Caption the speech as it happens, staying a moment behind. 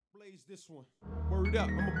blaze this one. Word up,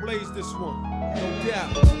 I'ma blaze this one. No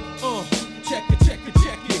doubt. Check it. Check it.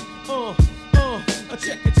 Check it.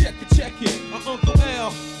 Check it. Uncle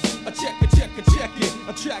L. Check it.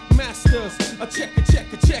 Track masters. Check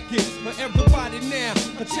it. Everybody now.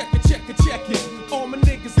 Check it. All my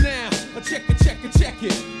niggas now. Check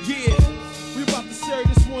it. Yeah, we about to serve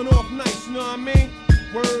this one off nice, you know what I mean?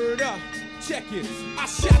 Word up. Check it. I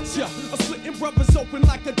shot ya. Splitting brothers open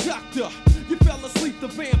like a doctor. You fell asleep, the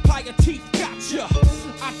vampire teeth got ya.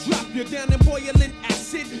 I drop you down in boiling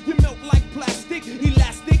acid. You melt like plastic,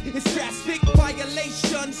 elastic, it's drastic.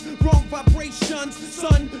 Violations, wrong vibrations.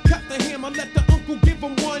 Son, cut the hammer, let the uncle give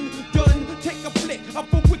him one. Done, take a flick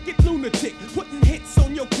up a wicked lunatic. Putting hits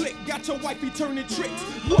on your click, got your wifey turning tricks.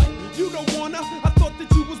 What, you don't wanna? I thought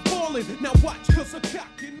that you was ballin'. Now watch, cause a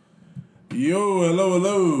cock in. Yo,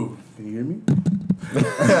 hello. Can you hear me?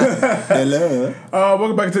 Hello.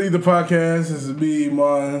 Welcome back to the Podcast. This is me,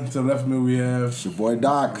 Mon. To the left of me, we have... It's your boy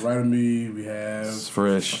Doc. Right of me, we have... It's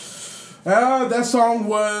fresh. That song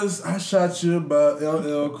was I Shot You by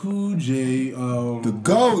LL Cool J. The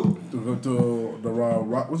GOAT.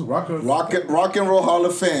 Rock and Roll Hall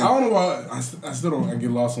of Fame. I don't know why. I still don't. I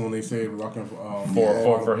get lost when they say rock and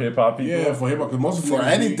For hip hop people. Yeah, for hip hop. Most of for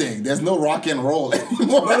anything. There's no rock and roll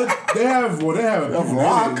anymore. They have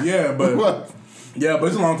rock. Yeah, but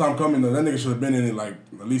it's a long time coming though. That nigga should have been in it like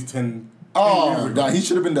at least 10 Oh, God, he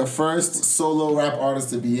should have been the first solo rap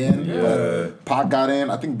artist to be in. Yeah. Pac got in.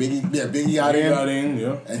 I think Biggie got in. Got in,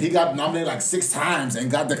 yeah. And he got nominated like 6 times and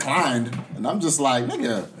got declined. And I'm just like,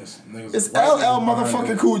 nigga, it's LL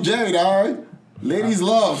motherfucking Cool J, dog. Ladies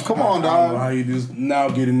love. Come on, I don't know dog. how he just now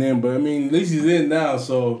getting in, but I mean, at least he's in now,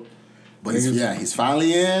 so. But he's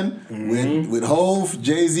finally in with Hove,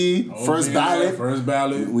 Jay-Z, first ballot. First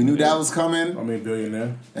ballot. We knew that was coming. I mean,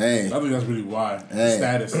 billionaire. Hey. I think that's really why. Hey.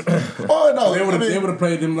 Status. Oh, no. They would have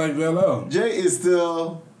played him like LL. Jay is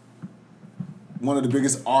still one of the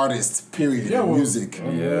biggest artists, period, in music.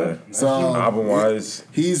 Yeah. So, album-wise.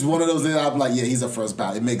 He's one of those that I'm like, yeah, he's a first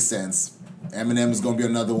ballot. It makes sense. Eminem is going to be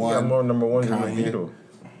another one. Got more number ones than the Beatles.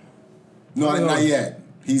 No, not yet.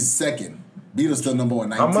 He's second. Beatles still number one.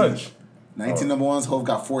 19. How much? 19 number ones. Hov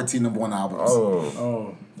got 14 number one albums.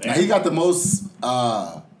 Oh. Now, he got the most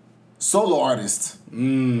solo artists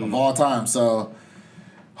of all time. So,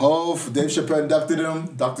 Hov, Dave Chappelle inducted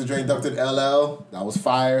him. Dr. Dre inducted LL. That was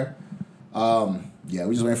fire. Yeah,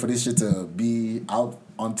 we just waiting for this shit to be out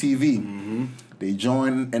on TV. They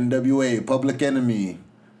joined NWA, Public Enemy,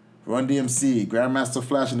 Run DMC, Grandmaster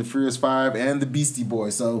Flash and the Furious 5, and the Beastie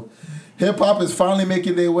Boys. So, hip-hop is finally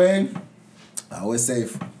making their way. I always say,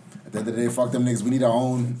 at the end of the day, fuck them niggas. We need our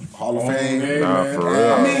own Hall of Fame. Nah, for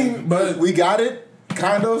real. I mean, but We got it,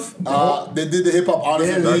 kind of. They did the hip-hop honors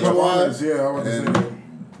and VH1. Yeah, I was And to say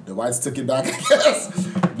that. the whites took it back, I guess.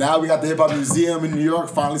 Now we got the Hip-Hop Museum in New York.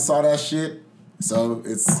 Finally saw that shit. So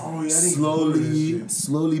it's I didn't know that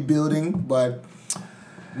slowly building, but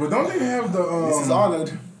But don't they have the... this is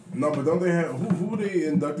honored. No, but don't they have... Who they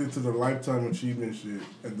inducted to the Lifetime Achievement shit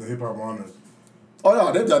at the Hip Hop Honors? Oh,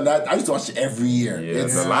 no, they've done that. I used to watch it every year. Yeah,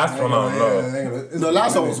 the last one I don't know. The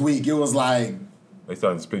last one was weak. It was like... They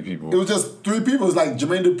started to split people. It was just 3 people. It was like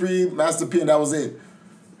Jermaine Dupri, Master P, and that was it.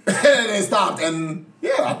 And they stopped. And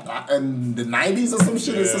yeah, in the 90s or some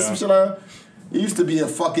shit, it used to be a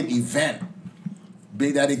fucking event.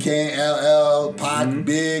 Big Daddy Kane, LL, Pac,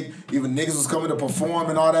 Big, even niggas was coming to perform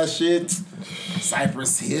and all that shit.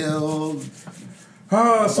 Cypress Hill.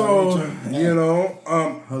 So, you know,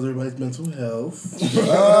 how's everybody's mental health?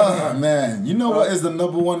 Man, you know what is the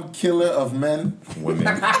number one killer of men? Women.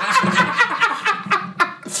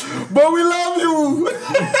 But we love you.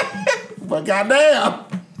 But goddamn.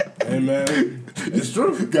 Hey, man. It's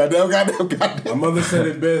true. Goddamn. My mother said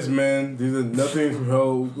it best, man. These are nothing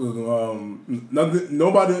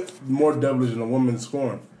nobody more devilish than a woman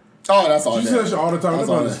scorn. Oh, that's all. She says shit all the time. I That's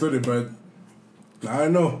never all understood it, but I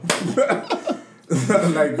know.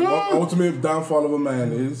 Like, ultimate downfall of a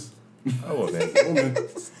man is a woman.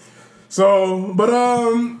 So, but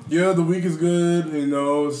yeah, the week is good. You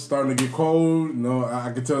know, it's starting to get cold. You know,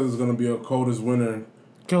 I can tell it's gonna be a coldest winter.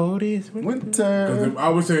 Winter. I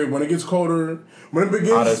would say when it gets colder, when it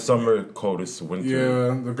begins. Out of summer, coldest winter.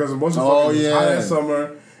 Yeah, because most of it's hot that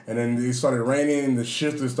summer, and then it started raining, and the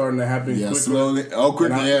shift is starting to happen quickly. Slowly. Oh,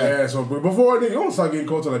 quickly, Yeah, so before it don't start getting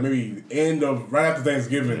cold till like maybe end of, right after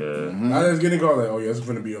Thanksgiving. Now it's getting cold, like, oh yeah, it's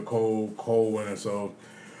going to be a cold winter, so.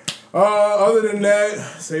 Other than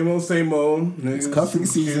that, same old. It's cuffing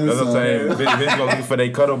season. That's what I'm saying. Bitch gonna look for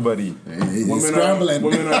their cuddle buddy.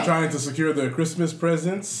 Women are trying to secure their Christmas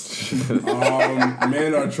presents.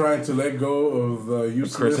 Men are trying to let go of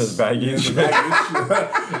useless Christmas baggage.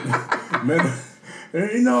 Men,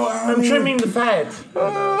 I'm trimming the fat.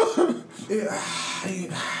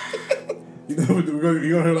 you're gonna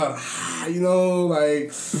hear a lot. It's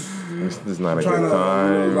not a good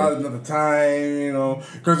time. Another time,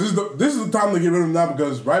 because this is the time to get rid of them now.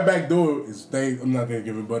 Because right back door is I'm not gonna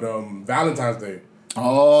give it, but Valentine's Day.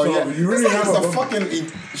 Oh So yeah, you really it's have a fucking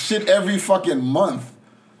shit every fucking month.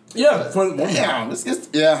 Yeah, for women. Damn,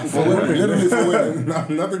 for women, literally for women.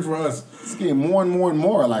 Nothing for us. It's getting more and more and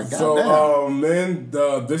more. Like, So, goddamn. man,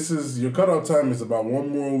 this is your cutoff time is about 1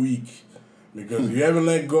 more week. Because you haven't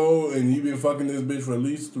let go and you've been fucking this bitch for at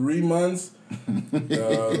least 3 months.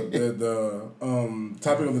 The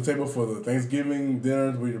topic of the table for the Thanksgiving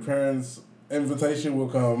dinner with your parents invitation will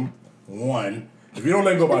come. 1. If you don't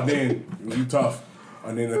let go by then, you tough.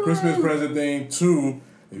 And then the Christmas present thing. 2.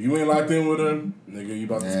 If you ain't locked in with her, nigga, you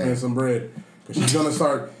about to spend some bread. Cause she's gonna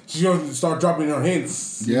start dropping her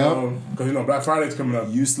hints. Yeah. Because Black Friday's coming up.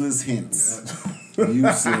 Useless hints.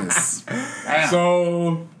 Useless.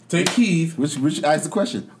 So take heed. Which asks the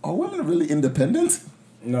question: are women really independent?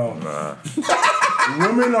 No. Nah.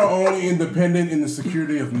 Women are only independent in the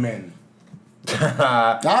security of men.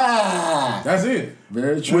 That's it.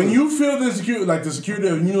 Very true. When you feel the security, the security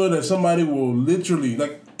of that somebody will literally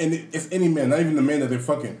and if any man, not even the man that they're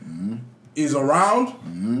fucking, is around,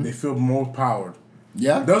 they feel more powered.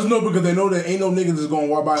 Yeah. Doesn't know because they know that ain't no niggas that's gonna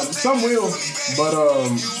walk by. Some will, but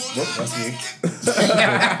that's me.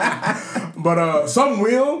 But some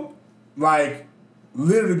will,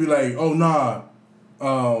 literally be like, oh nah,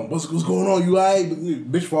 what's going on? You alright?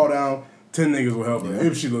 Bitch fall down. 10 niggas will help her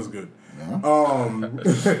if she looks good. Yeah.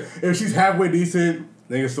 If she's halfway decent,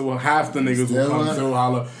 half the niggas will come still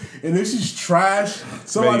holler. And if she's trash,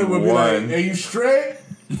 somebody will be like, hey, you straight?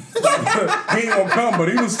 He ain't gonna come, but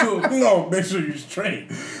he will still, make sure you're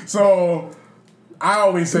straight. So I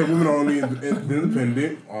always say women are only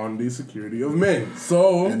independent on the security of men.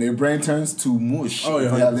 So and their brain turns to mush. Oh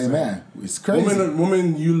yeah, they man. It's crazy.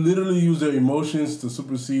 Women, you literally use their emotions to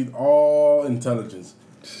supersede all intelligence.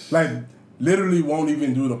 Literally won't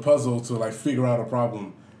even do the puzzle to figure out a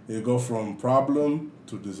problem. They go from problem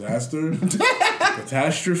to disaster,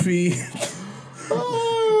 catastrophe,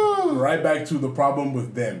 right back to the problem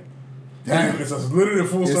with them. Damn. It's literally a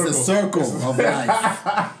full circle. It's a circle of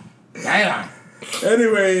life. Damn.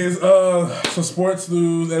 Anyways, some sports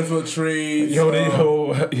news, NFL trades. Yo,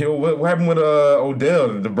 what happened with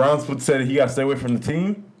Odell? The Browns said he got to stay away from the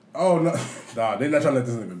team? Oh, no. Nah, they're not trying to let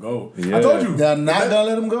this nigga go. Yeah. I told you. They're not gonna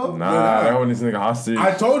let him go? Nah, they're holding this nigga hostage.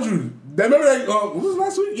 I told you. Remember that, what was it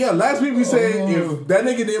last week? Yeah, last week we said if that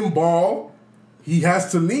nigga didn't ball, he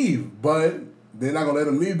has to leave. But they're not gonna let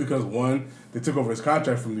him leave because 1, they took over his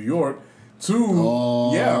contract from New York.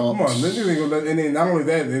 2, yeah, come on. This nigga gonna let, and then not only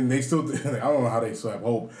that, then they still, I don't know how they still have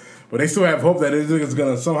hope, but they still have hope that this nigga's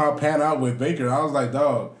gonna somehow pan out with Baker. I was like,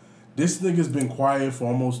 dog, this nigga's been quiet for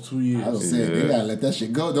almost 2 years. I was saying, they gotta let that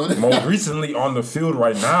shit go, don't they? Most recently on the field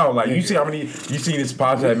right now, you see how many, you seen this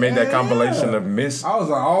podcast that made that compilation of missed. I was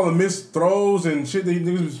like, all the missed throws and shit that he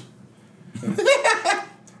niggas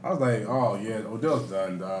I was like, oh yeah, Odell's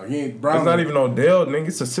done, dog. He ain't Brown. It's not even Odell, nigga.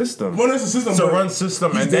 It's a system. Well, it's a system. It's a run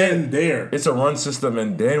system, and then there. It's a run system,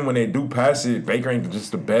 and then when they do pass it, Baker ain't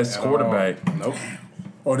just the best quarterback. Nope.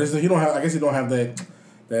 Or he don't have. I guess he don't have that.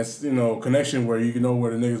 That's connection where you can know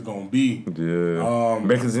where the niggas gonna be. Yeah.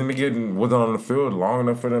 Because the nigga wasn't on the field long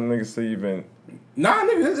enough for them niggas to even. Nah,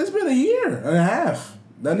 nigga, it's been a year and a half.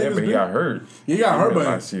 That nigga's but he got hurt. He got hurt, but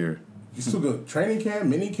last year. He still got training camp,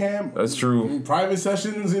 mini camp. That's true. Private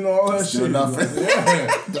sessions, all that still shit. Nothing. Yeah.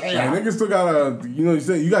 Damn. Niggas still gotta, you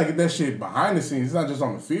gotta get that shit behind the scenes. It's not just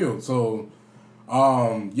on the field. So, they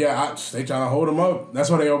trying to hold him up. That's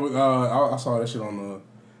why they. I saw that shit on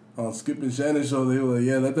Skip and Shannon show. They were like,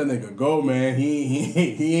 yeah, let that nigga go, man.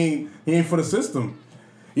 He ain't for the system.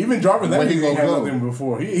 Even Jarvis, that nigga ain't had nothing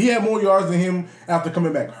before. He had more yards than him after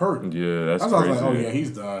coming back hurt. Yeah, that's crazy. I was like, oh yeah, he's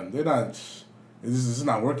done. They're not. This is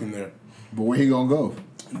not working there. But where he gonna go?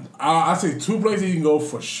 I say 2 places he can go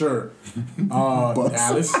for sure.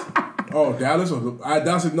 Dallas. Dallas or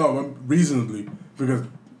Dallas? No, reasonably because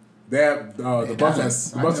they have the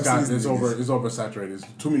Bucks got it's oversaturated. It's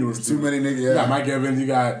too many. Too many niggas. Yeah. You got Mike Evans. You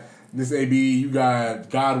got this AB. You got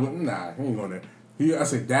Godwin. Nah, he ain't going there. I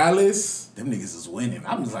say Dallas. Them niggas is winning.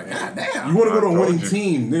 I'm just like, God damn. You want to go to a winning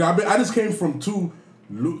team, nigga? I just came from 2.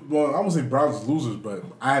 Well, I won't say Browns losers, but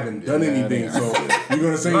I haven't done anything. So you're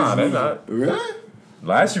gonna say nah, they're not. Really?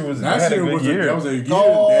 Last year they had a good year. That was a year.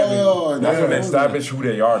 That's when they established who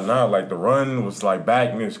they are now. Like the run was like back,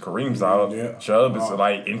 and it was Kareem's out. Yeah. Chubb is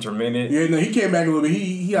like intermittent. Yeah, no, he came back a little bit.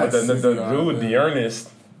 He had the dude, the Ernest.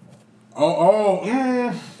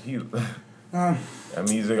 He, I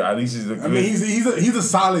mean, at least he's a good. I mean, he's a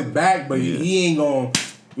solid back, but he ain't gonna,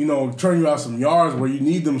 turn you out some yards where you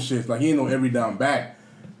need them shits. Like he ain't no every down back.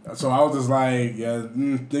 So I was just like,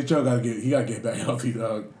 Nick Chubb gotta get back healthy,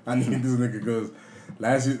 dog. I need this nigga because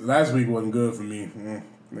last week wasn't good for me.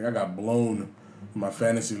 I got blown in my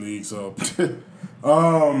fantasy league. So,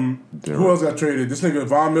 who else got traded? This nigga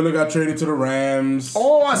Von Miller got traded to the Rams.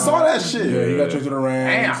 Oh, I saw that shit. Yeah, he got traded to the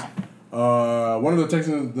Rams. Damn. One of the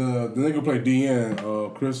Texans, the nigga who played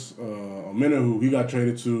DN, Chris Menahu, he got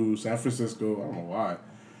traded to San Francisco. I don't know why.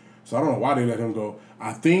 So I don't know why they let him go.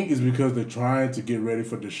 I think it's because they're trying to get ready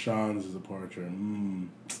for Deshaun's departure.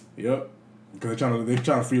 Yep. Because they're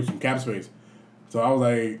trying to free up some cap space. So I was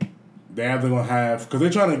like, they're gonna have, because they're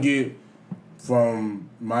trying to get from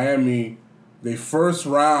Miami the first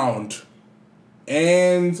round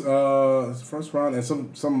and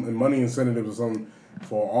some money incentives or something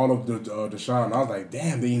for all of the Deshaun. And I was like,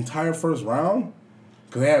 damn, the entire first round?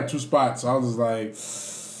 Because they have 2 spots. So I was just like,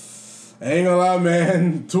 I ain't gonna lie,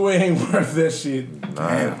 man. Tua ain't worth that shit.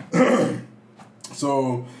 Damn.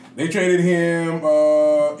 So they traded him.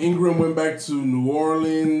 Ingram went back to New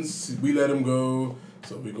Orleans. We let him go.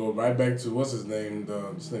 So we go right back to, what's his name?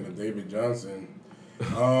 This nigga David Johnson.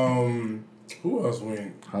 Who else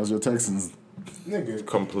went? How's your Texans? Nigga.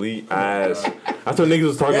 Complete ass. I thought niggas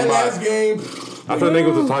was talking about. Last game. I thought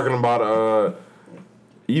niggas was talking about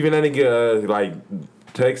even that nigga like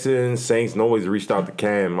Texans, Saints always reached out to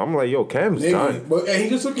Cam. I'm like, yo, Cam's done. But he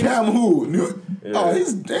just took Cam who? Yeah. Oh,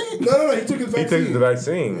 he's dang. No, he took his vaccine. He took the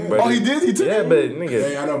vaccine. Yeah. But He did? He took it? Yeah, but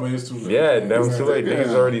nigga. Yeah, I know, but it's too late. Yeah, that was too late. Yeah.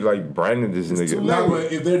 Niggas already like branded this nigga. No,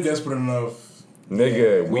 but if they're desperate enough.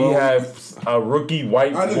 Nigga, we have a rookie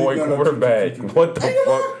white boy quarterback. What the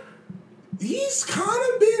fuck? He's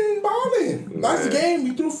kind of been balling. Last game,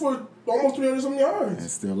 he threw for almost 300-some yards. And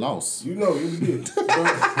still lost. You know, he did. But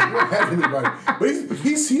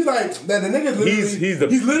he's like that. The nigga literally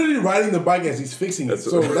he's literally riding the bike as he's fixing it.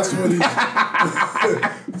 So that's what he's.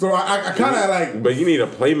 So I kind of like. But you need a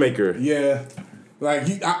playmaker. Yeah. Like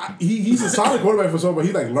he's a solid quarterback for some, but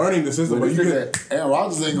he's like learning the system. But Aaron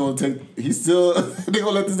Rodgers ain't gonna take. He's still. They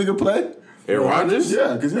gonna let this nigga play? Aaron Rodgers?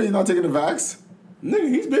 Yeah, because he's not taking the vax. Nigga,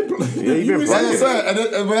 he's been playing. Yeah, he been playing.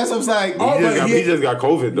 But that's what I'm saying. He just got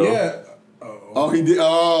COVID though. Yeah. Oh, he did.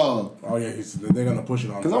 Oh yeah. They're gonna push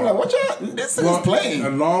it on. Because I'm like, what y'all? This is playing.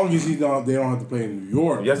 As long as they don't have to play in New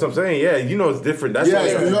York. That's what I'm saying. Yeah, you know it's different. That's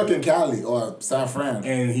New York and Cali or San Fran.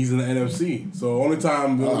 And he's in the NFC. So only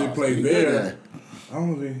time they play there. I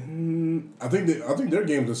don't know. I think their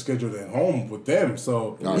games are scheduled at home with them.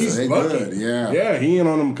 So he's lucky. Good, yeah. Yeah, he ain't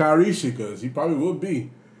on them Kyrie shit because he probably would be.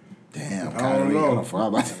 Damn, I don't know. I forgot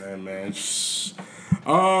about that. Man.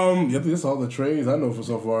 I think that's all the trades I know for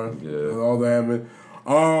so far. Yeah. That's all that happened.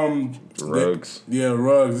 Ruggs.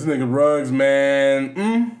 Ruggs. This nigga Ruggs,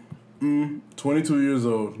 man. 22 years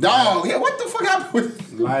old. Dog, yeah, what the fuck happened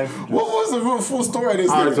with Life? What was the full story of this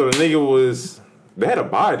All right, nigga? so the nigga was. They had a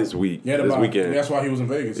bye this week. Yeah, this weekend. That's why he was in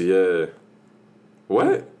Vegas. Yeah.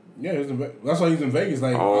 What? Yeah, he was that's why he's in Vegas.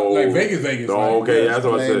 Like Vegas. Oh, okay, that's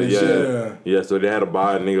what I said. shit. Yeah. So they had a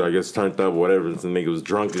bar, and nigga, I guess, turned up, whatever. And the nigga was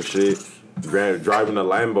drunk and shit, driving a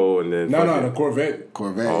Lambo, and then the Corvette.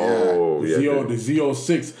 Oh, The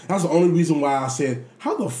Z06. That's the only reason why I said,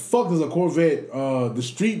 how the fuck does a Corvette, the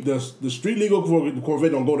street legal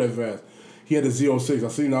Corvette don't go that fast? He had the Z06. I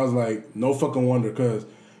seen. I was like, no fucking wonder, cause.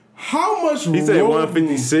 How much? He said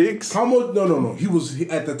 156. How much? No. He was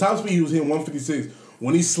at the top speed. He was hitting 156.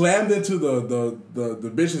 When he slammed into the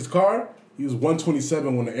bitch's car, he was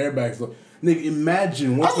 127 when the airbags. Nigga,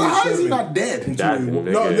 imagine 127. How is he not dead? No,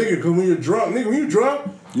 nigga, because when you're drunk,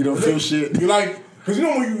 you don't feel shit. You like, because you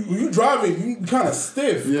know when you driving, you kind of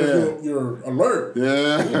stiff. Yeah, you're alert.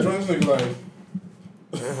 Yeah. You're drunk, this nigga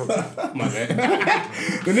like. My man.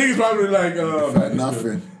 The nigga's probably like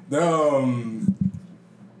nothing.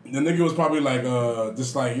 The nigga was probably like,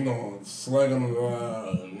 just like, slugging him.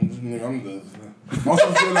 I'm the.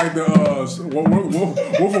 Also feel like the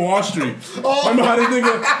Wolf of Wall Street. Remember how this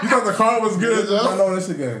nigga, you thought the car was good? I know this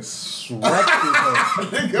nigga wrecked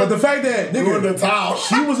his But the fact that nigga,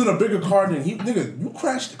 she was in a bigger car than he. Nigga, you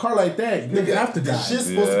crashed the car like that, you nigga have to die. Shit's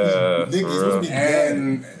supposed to be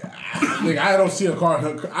and nigga, I don't see a car.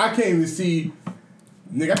 I can't even see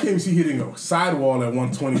Nigga, I can't even see hitting a sidewall at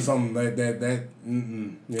 120 something like that.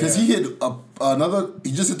 Because he hit another.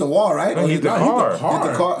 He just hit the wall, right? No, he hit the car. Hit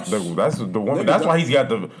the car. That's the one. That's why he's got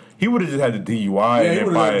the. He would have just had the DUI. Yeah, he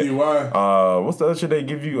would have had the DUI. What's the other shit they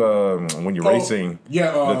give you when you're racing?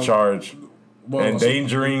 Yeah, the charge.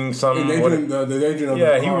 Endangering something. The endangering of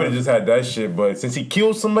yeah, the he would have just had that shit. But since he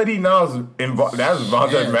killed somebody, now that's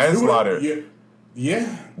voluntary manslaughter.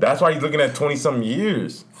 Yeah. That's why he's looking at 20-something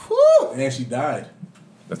years. Whew. And she died.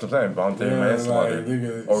 That's what I'm saying. Voluntary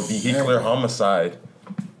manslaughter. Or vehicular homicide.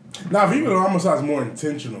 Nah, vehicular homicide is more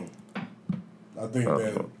intentional. I think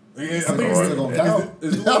that. I think it's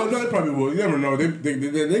no, it probably will. You never know. The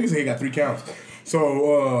niggas say he got 3 counts.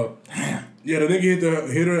 So, yeah, the nigga hit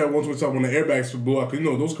her at 127 when the airbags blew out. Cause you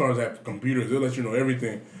know those cars have computers. They'll let you know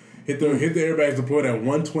everything. Hit the airbags deployed at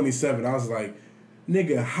 127. I was like,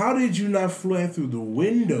 nigga, how did you not fly through the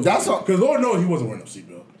window? That's all. Because Lord knows he wasn't wearing no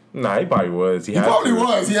seatbelt. Nah, he probably was. He probably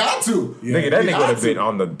was. He had to. Yeah. Nigga, that nigga would have been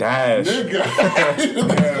on the dash.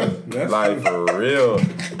 Nigga. Like, for real.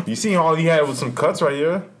 You seen all he had was some cuts right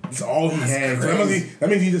here? That's all he had. That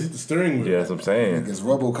means he just hit the steering wheel. Yeah, that's what I'm saying. Niggas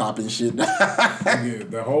RoboCop and shit. Yeah,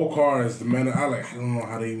 the whole car is the man. I don't know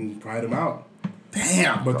how they even pried him out.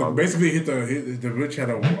 Damn. But basically hit the bitch had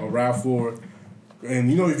a RAV4.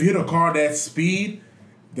 And you know, if you hit a car that speed,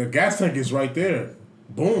 the gas tank is right there.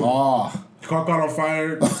 Boom. Oh. Car caught on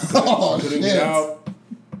fire. Couldn't get out.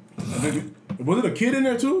 Was it a kid in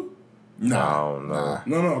there too? No.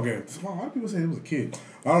 No, okay. A lot of people say it was a kid.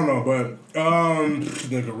 I don't know, but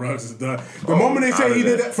nigga Ruggs is done. The moment they say he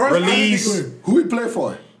did that first release. Who he play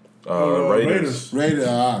for? Raiders.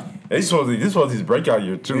 This was his breakout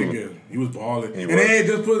year too. Nigga, he was balling. And they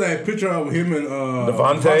just put that picture of him and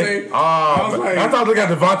Devontae. I thought looking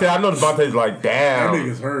at Devontae. I know Devontae's like, damn. That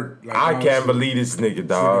nigga's hurt. Like, I can't believe this nigga,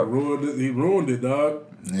 dog. He ruined it, dog.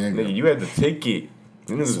 Nigga, you had the ticket.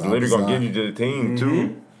 Niggas literally gonna give you to the team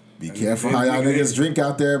too. Be careful how y'all niggas drink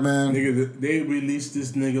out there, man. Nigga, they released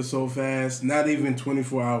this nigga so fast. Not even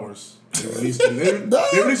 24 hours. They released him. They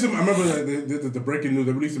released him. I remember the breaking news.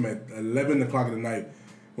 They released him at 11 o'clock at night.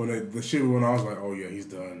 When the shit went on, I was like, oh yeah, he's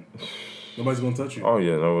done. Nobody's gonna touch you. Oh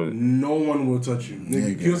yeah, no one will touch you. Nigga,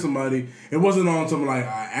 you kill somebody. It wasn't on something like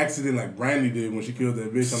an accident like Brandy did when she killed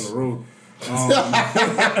that bitch on the road.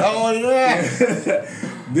 Oh yeah.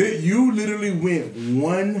 You literally went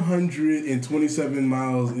 127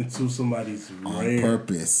 miles into somebody's on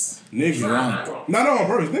purpose. Nigga. Drunk. Not on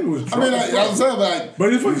purpose. Nigga was drunk. I mean, I'm saying,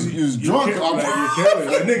 but he was drunk.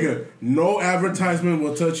 Like, nigga, no advertisement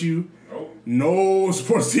will touch you. No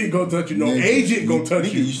sports team gonna touch you. No agent gonna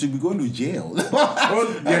touch you. You should be going to jail. Well,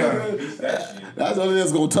 yeah. That's the only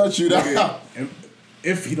that's gonna touch you.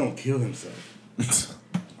 If he don't kill himself.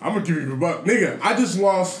 I'm gonna give you a buck. Nigga, I just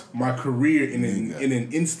lost my career in an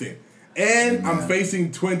instant. And I'm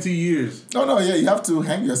facing 20 years. No, yeah, you have to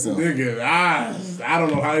hang yourself. Nigga, I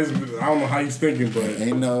don't know how he's thinking, but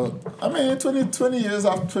ain't no. I mean, 20 years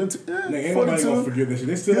after 20. Nigga, ain't nobody gonna forgive that shit.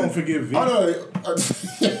 They still don't forgive V.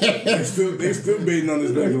 They still baiting on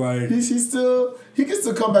this nigga like he can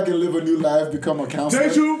still come back and live a new life, become a counselor.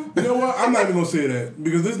 Tell you know what? I'm not even gonna say that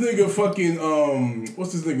because this nigga fucking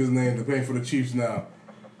what's this nigga's name? They're playing for the Chiefs now.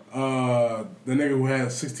 The nigga who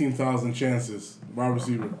had 16,000 chances, wide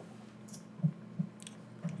receiver.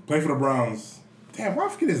 Play for the Browns. Damn, why I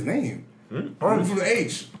forget his name? From the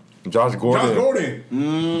H. Josh Gordon.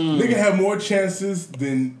 Nigga had more chances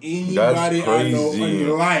than anybody I know in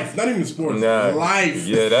life. Not even sports. Life.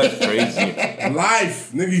 Yeah, that's crazy.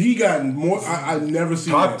 Life. Nigga, he got more. I've never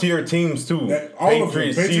seen top tier teams too.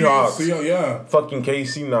 Patriots, Seahawks. Yeah. Fucking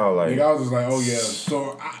KC now. Like, nigga, I was just like, oh yeah.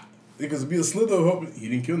 So, because be a slither of hope. He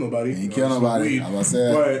didn't kill nobody. He didn't kill nobody. I'm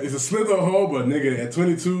saying. But it's a slither of hope. But nigga, at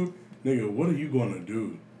 22, nigga, what are you gonna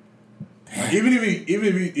do? Like, even if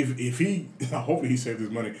he, hopefully he saved his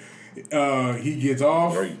money. He gets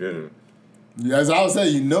off. No, he didn't. As I was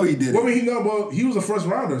saying, he did. Well, he was a first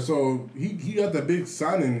rounder, so he got that big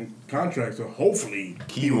signing contract. So hopefully,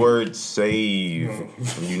 keyword save.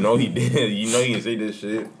 You know he did. You know he can say this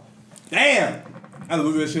shit. Damn. I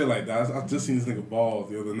look at that shit like that. I just seen this nigga ball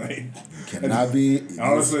the other night. Cannot be.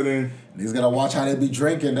 All of a sudden, niggas gotta watch how they be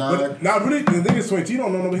drinking, dog. Now, really, the nigga's 22. You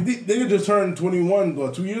don't know nobody. They just turned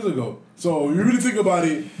 21 2 years ago. So you really think about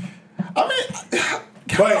it. I mean,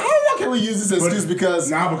 how can we use this excuse?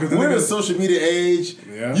 Because we're in a social media age.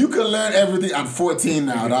 Yeah. You can learn everything at 14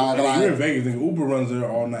 now, dog. You're in Vegas. Nigga, Uber runs there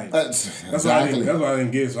all night. That's what I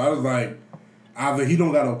didn't get. So I was like, either he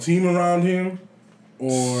don't got no team around him,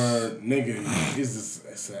 or nigga,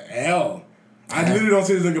 it's an L. I literally don't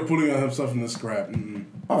see this nigga pulling on himself in the scrap. Mm-mm.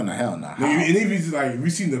 Oh no, hell no. And if he's like, we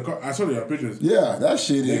seen the car. I saw the pictures. Yeah, that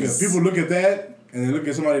shit nigga, is. People look at that. and they look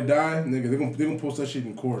at somebody die, nigga, they gonna post that shit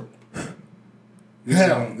in court.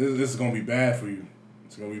 Hell. This is gonna be bad for you.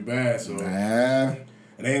 It's gonna be bad. So Man.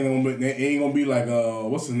 and they ain't gonna be like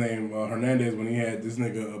what's his name Hernandez when he had this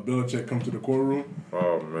nigga Belichick come to the courtroom.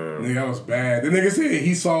 Oh man. Nigga, that was bad. The nigga said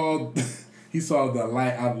he saw the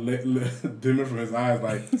light dimmer from his eyes.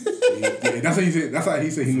 Like that's how he said. That's how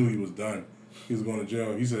he said he knew he was done. He was going to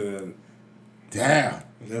jail. He said, Damn.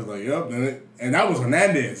 they was like, yep. And that was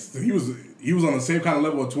Hernandez. He was on the same kind of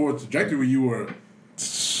level towards trajectory you were.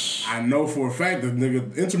 I know for a fact the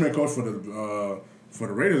nigga instrument coach for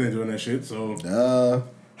the Raiders ain't doing that shit. So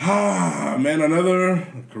man, another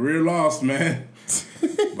career lost, man,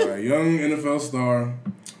 by a young NFL star.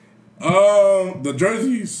 The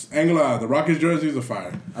jerseys, the Rockets jerseys are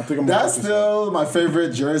fire. I think That's still my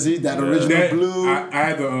favorite jersey. That original blue. I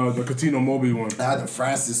had the Coutinho Mobley one. I had the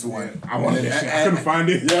Francis one. I wanted that shit. I couldn't find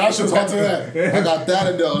it. Yeah, I should talk to that. I got that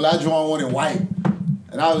and the Olajuwon one in white.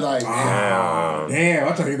 And I was like, Damn,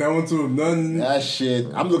 I'll try to get that one too. None. that shit.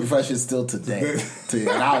 I'm looking for that shit still today. And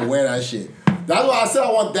I'll wear that shit. That's why I said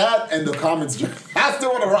I want that and the Comets jersey. I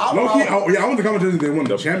still want to rock. Low key, I want the Comets jersey. They won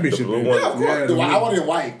the championship. blue man. one? Yeah, of course. I want it in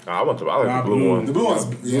white. I like the blue one. The blue one's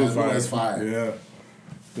Blue fire. Yeah.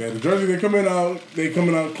 Yeah, the jersey they coming out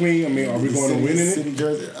clean. I mean, are we going to win in it? City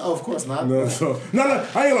jersey? Oh, of course not. No, I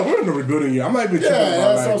ain't like we're in the rebuilding year. I'm not even tripping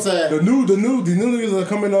about that's what I'm saying. The new niggas are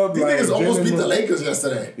coming up. These like, niggas almost Jalen beat the Brown. Lakers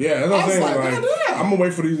yesterday. Yeah, that's what I'm saying. I was Like, God damn. I'm gonna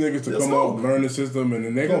wait for these niggas to come up, learn the system, and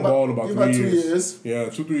then they gonna ball in about 3 2 years. years. Yeah,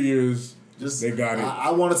 2-3 years. Just, they got it.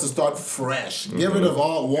 I wanted to start fresh. Get rid of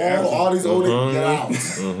all these old niggas. Get out.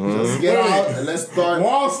 Just get out and let's start.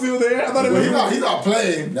 Wall's still there. I thought it was. He's not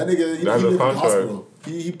playing. That nigga, he lives in the hospital.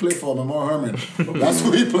 He played for Memorial Herman. That's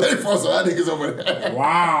who he played for, so that nigga's over there.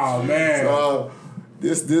 Wow, man. So,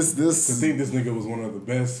 this. To think this nigga was one of the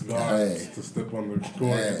best guards to step on the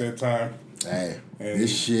court at that time. Hey, And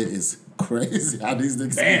this shit is crazy. How these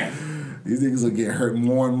niggas, Damn. these niggas will get hurt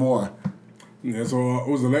more and more. Yeah, so it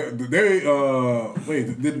was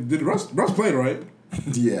did Russ play, right?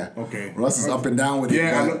 Yeah. Okay. Russ is up and down with it.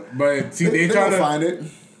 Yeah, I know, but see, they trying trying to to find it.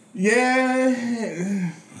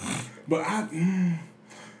 Yeah, but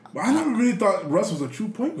I never really thought Russ was a true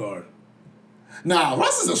point guard. Nah,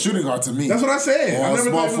 Russ is a shooting guard to me. That's what I said. Or I a never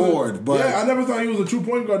small thought he was forward, but I never thought he was a true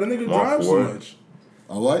point guard. That nigga drives so forward. much.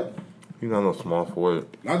 a what? He's not no small forward.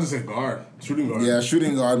 I just said guard, shooting guard. Yeah,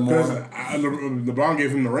 shooting guard Because more. LeBron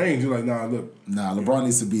gave him the range. He's like, nah, look, Nah, LeBron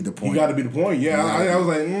needs to be the point. you got to be the point. Yeah, I was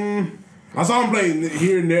like, I saw him play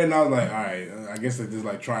here and there, and I was like, all right, I guess they're just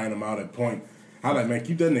like trying him out at point. I was like, man,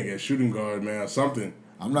 keep that nigga at shooting guard, man, or something.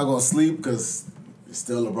 I'm not gonna sleep because it's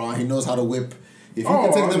still LeBron. He knows how to whip. If he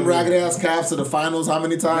can take them ragged ass Cavs to the finals, how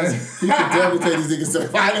many times he can definitely take these niggas to the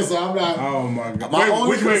finals. So I'm not. Oh my god! My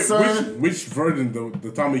only concern. Which version?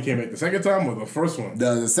 The time he came back, the second time or the first one?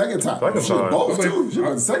 The second time. Second Shit, time. both Okay. too. Shit,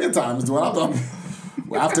 but the second time is the one I thought.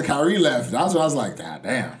 After Kyrie left, that's when I was like, God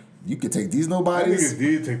damn, you could take these That nobodies. nigga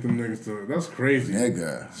did take them niggas to. That's crazy.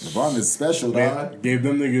 Nigga, LeBron is special, dog. Gave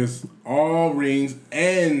them niggas all rings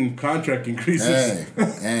and contract increases.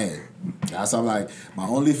 Hey, that's why I'm like, my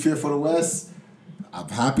only fear for the West. I'm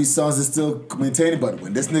happy Suns is still maintaining, but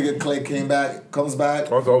when this nigga Clay comes back,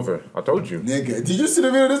 Oh, it's over. I told you. nigga, did you see the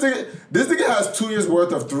video? This nigga has 2 years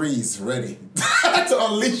worth of threes ready to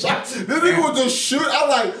unleash. This nigga will just shoot. I'm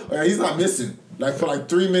like, oh yeah, he's not missing. Like for like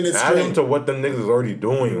 3 minutes Add him straight. to what them niggas is already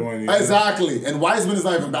doing. Exactly. And Wiseman is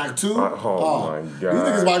not even back too. Oh, my God. These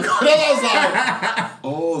niggas my God. I was like,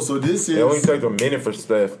 oh, so this It only is. takes a minute for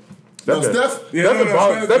Steph. No, Steph. Yeah,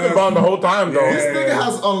 Steph been bomb the whole time, though. This nigga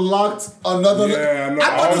has unlocked another. Yeah, I know.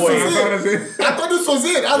 I thought this Always. was it. I thought this was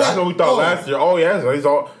it. I was That's like, what we thought last year. Oh, yeah. So he's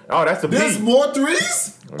all, that's the There's peak. more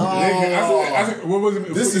threes? I said, what was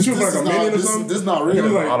it? This He is shooting this like is a million not or this, something? this is not He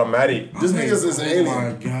was real. like, Automatic. This nigga's is an alien. Oh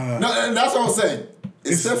my god. No, and that's what I'm saying.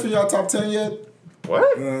 Is Steph in your top 10 yet?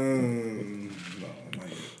 What? No,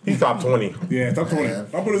 He's top 20. yeah, top 20. Yeah.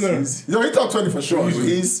 I'll put it there. Yo, he top 20 for sure.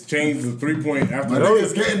 He's Changed the 3-point after My that.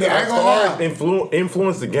 nigga's getting there. I ain't gonna lie.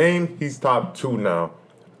 Influence the game, he's top 2 now.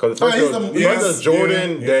 Because Oh, first he's it was the- yes,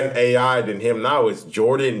 Jordan, yeah, then AI, then him. Now it's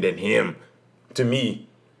Jordan, then him. To me.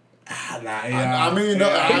 I mean, no,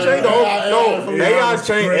 He changed the whole. AI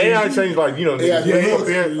changed like, Yeah,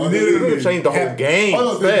 changed the whole game. Oh,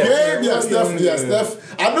 no, the Steph. game, yeah, Steph. Yeah.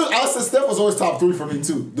 Steph. I said Steph was always top 3 for me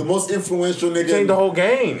too. The most influential nigga. Changed the whole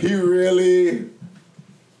game. He really.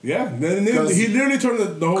 Yeah, then he literally turned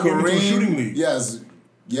the whole game into a shooting league. Yes.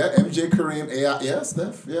 Yeah, MJ, Kareem, AI. Yeah,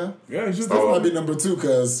 Steph. Yeah. Yeah, he's just Steph might be number 2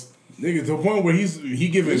 because. nigga to the point where he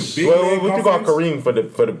giving big Well, man what you call confidence.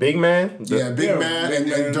 Kareem for the big man? Big Yeah, man big and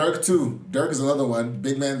man. Dirk too. Dirk is another one.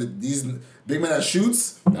 Big man. Big man that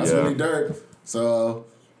shoots. That's Yeah. really Dirk. So,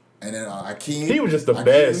 and then Hakeem. He was just the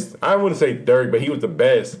best. I wouldn't say Dirk, but he was the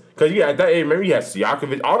best. Because at that age, remember, you had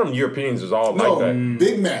Sijakovic. All them Europeans was all like that.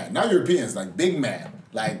 Big man. Not Europeans, like big man.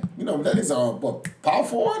 Like, that is power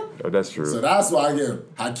forward. Oh, that's true. So that's why I give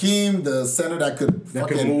Hakeem, the center that could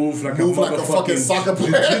move like a fucking soccer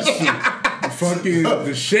player. Fucking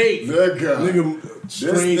the shape. Nigga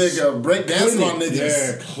straight. This nigga break dancing on niggas.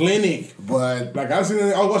 Yeah, clinic. But like I was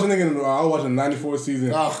watching the 94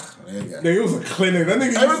 season. Nigga, it was a clinic. That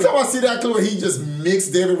nigga. Every time I see that clip, he just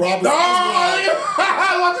mixed David Robinson.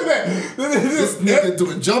 Watching that. This nigga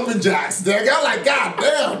doing jumping jacks. Nigga, I'm like, God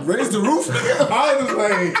damn, raise the roof, nigga. I was just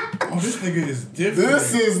like, this nigga is different.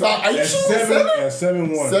 This is not. Are you sure?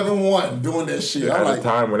 7-1. 7-1 doing that shit. At a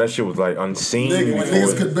time when that shit was like unseen. Nigga, when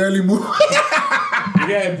niggas could barely move.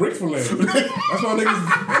 You had bricks for legs. That's why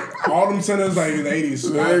niggas, all them centers like in the 80s.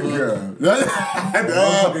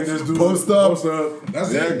 Nigga. Just do Post up.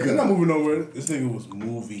 That's it. They're not moving nowhere. This nigga was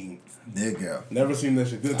moving. Nigga. Never seen that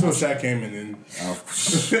shit. Until Shaq came in and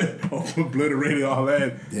obliterated all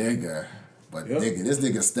that. Nigga. But nigga, this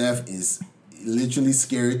nigga Steph is literally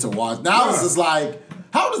scary to watch. Now it's just like,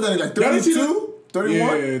 how old is that nigga? Like 32? 31?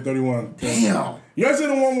 Yeah, 31. Damn. You guys see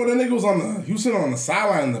the one where that nigga was he was sitting on the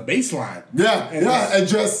sideline in the baseline. And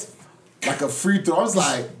just like a free throw. I was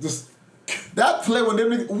like, that play when them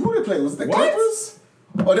niggas, who they play? Was it the Clippers?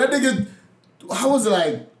 Or that nigga, how was it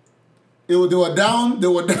like? They were down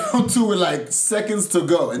 2 with like seconds to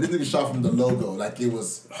go, and this nigga shot from the logo like it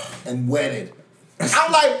was and wetted.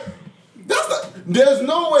 I'm like, there's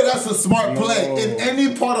no way that's a smart play in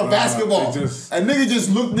any part of basketball. And nigga just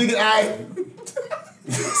looked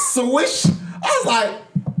swish. I was like,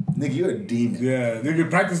 nigga, you're a demon. Yeah, nigga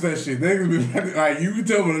practice that shit. Niggas be practice, like you can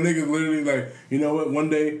tell when a nigga's literally like, you know what? One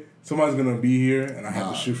day somebody's gonna be here and I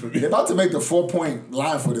have to shoot for you. They're about to make the 4-point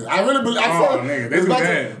line for this. I really believe. Nigga, they do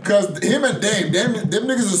that because him and Dame, them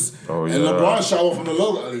niggas is. And LeBron shot one from the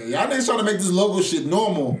logo. Y'all niggas trying to make this logo shit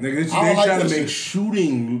normal. Nigga, they trying to make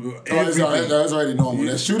shooting. That's already normal.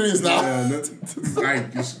 That shooting is not.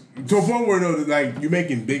 Like to a point where like you're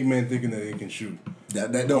making big men thinking that they can shoot.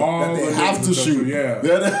 That they have to shoot. Yeah.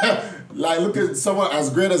 Like look at someone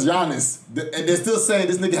as great as Giannis, and they're still saying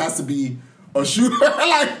this nigga has to be a shooter.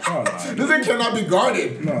 Like this nigga cannot be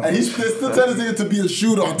guarded, and they're still telling this nigga to be a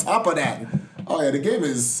shooter on top of that. Oh yeah, the game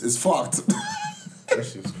is fucked. That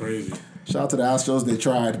shit's crazy. Shout out to the Astros, they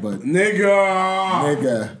tried, but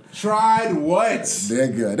nigga tried what?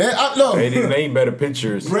 Nigga, they ain't better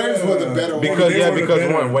pitchers. Braves were the better because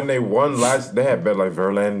when they won last, they had better like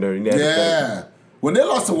Verlander. When they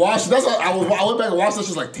lost to Washington, that's why I went back and watched this.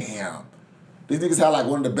 Just like, damn, these niggas had like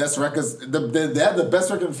one of the best records. They had the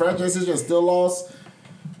best record in franchise history and still lost.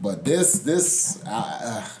 But this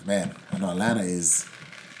man, I know Atlanta is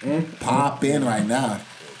popping right now.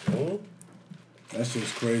 That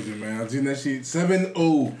shit's crazy, man. I've seen that shit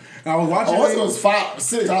 7-0. I was watching. It was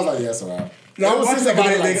 5-6. I was like, yes, all right. No, I was watching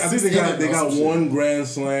I think they got one grand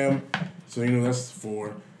slam, so that's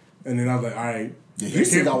 4. And then I was like, all right. Yeah,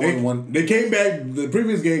 Houston got one. They came back the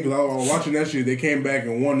previous game because I was watching that shit. They came back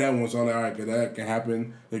and won that one, so I was like, all right, because that can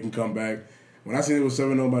happen. They can come back. When I seen it was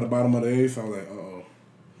 7-0 by the bottom of the 8th, I was like,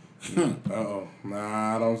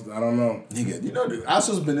 nah, I don't know. Nigga, the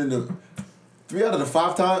Astros been in the 3 out of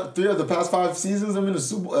the past 5 seasons. I'm in the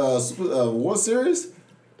Super World Series.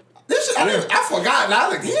 This shit, I forgot. And I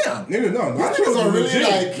was like, damn. Niggas, no, these niggas are really legit.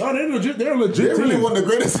 like. No, they're legit. They're legit. They're really one of the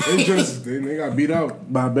greatest teams. They got beat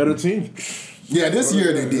out by a better team. Yeah, this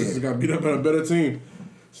year they did. They got beat up by a better team.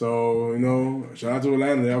 So, shout out to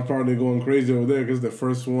Atlanta. They're probably going crazy over there because the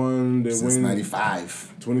first one they since win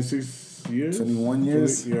 95. 26 years? 21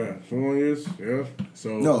 years? 21 years. Yeah.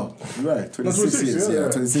 So no, you're right. 26 years. Yeah,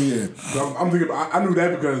 26 years. So I'm thinking, I knew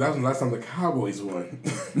that because that was the last time the Cowboys won.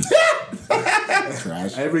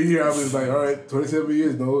 Trash. Every year I was like, all right, 27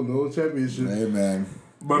 years, no championship. Hey, man.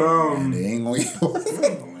 But, man, they ain't going to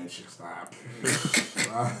stop.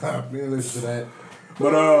 Stop. Listen to that.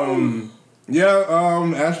 But,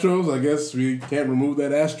 Astros, I guess we can't remove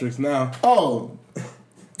that asterisk now. Oh.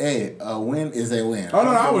 Hey, a win is a win. Oh, no,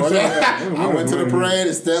 I was saying that. I went to the parade,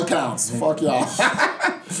 it still counts. Fuck y'all.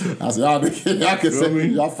 I said, y'all can say,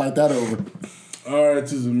 y'all fight that over. All right,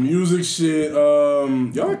 to the music shit. Y'all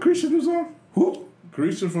like Carisha new song? Who?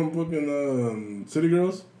 Carisha from fucking City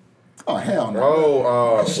Girls? Oh, hell no.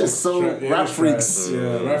 Oh, that shit's so rap freaks.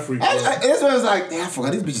 Yeah, rap freaks. This one was like, damn, I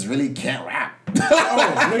forgot these bitches really can't rap.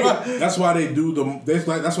 Nigga, that's why they do that's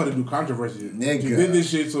why they do controversy. Nigga. She did this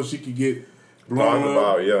shit so she could get Talking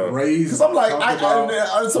about, yeah. Raised. Because I'm like,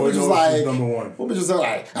 some Boy bitches Knows like, she's number one. what bitches are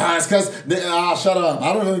like, it's because, shut up.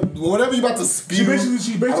 I don't know, whatever you about to speak. She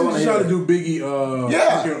basically tried to do Biggie,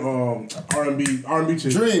 R&B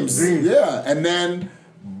chick. Dreams. Yeah. And then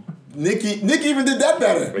Nicki even did that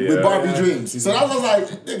better with Barbie Dreams. So I was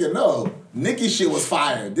like, nigga, no. Nicki shit was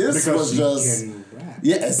fire. This Because was she just... can rap.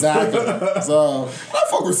 Yeah, exactly. So, I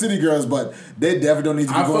fuck with City Girls, but they definitely don't need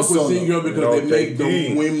to be I going fuck with solo. City Girl because they make the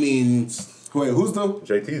JT. women's... Wait, who's the...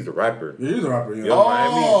 JT's the rapper. Yeah, he's a rapper, yeah. Yo, Oh,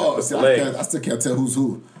 Miami, see, the I still can't tell who's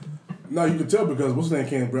who. No, you can tell because what's her name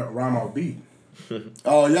can't rhyme out beat.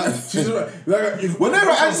 Oh, yeah. She's like, Whenever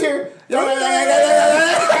I hear,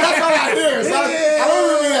 that's all I hear. So I don't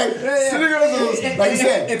really like, City Girls, like you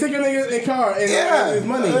said. And take your nigga in car and his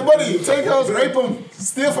money. Money. Take hers, rape him,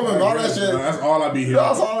 steal from him, all that shit. That's all I be hearing.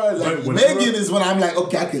 That's all I like. But Megan is when I'm like,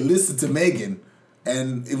 okay, I can listen to Megan.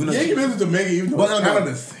 And even though Yeah, you can listen to Megan even though it's kind of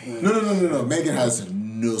the same. No. Megan has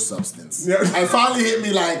no substance. Yeah. It finally hit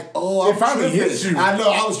me like, It finally tripping. hit you. I know,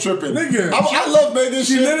 I was tripping. Nigga, I love Megan.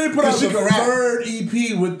 She literally put out she the can rap. third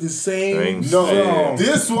EP with the same No, song.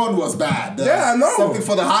 this one was bad. Yeah, I know. Something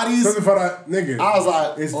for the hotties. Something for that nigga. I was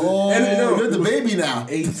like, It's the- and no, you're it the was baby now.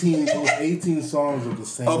 18 songs of the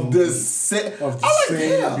same Of the beat. same, Of the I like,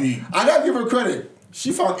 same yeah. beat. I gotta give her credit.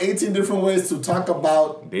 She found 18 different ways to talk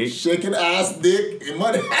about Dick. shaking ass, dick, and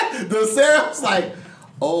money. The Sam's like,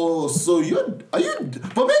 oh, so are you?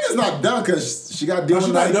 But Megan's not done because she got deal She's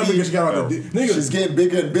with not Nike. done because she got all the nigga. She's getting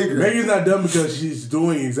bigger and bigger. Megan's not done because she's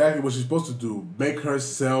doing exactly what she's supposed to do. Make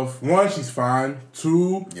herself, one, she's fine.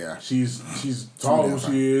 Two, Yeah. she's tall damn who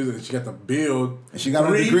she is and she got the build. And she got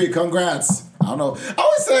Three, a degree. Congrats. I don't know. I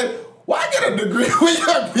always said, why get a degree when you're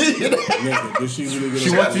a billionaire? Nigga, did she really get She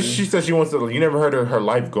a wants. degree? She said she wants to. You never heard of her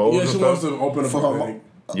life goals? Yeah, and she stuff? wants to open up For a her clinic.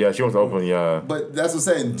 Yeah, she wants to open. Yeah. But that's what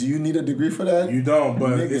I'm saying. Do you need a degree for that? You don't,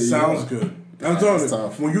 but Nigga, it sounds you good. I'm telling it's you,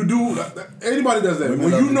 tough. when you do, anybody does that. Women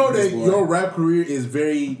When love you know that degrees, boy. your rap career is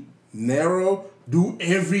very narrow, do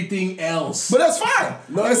everything else. But that's fine.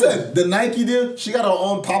 No. Like I said, the Nike deal, she got her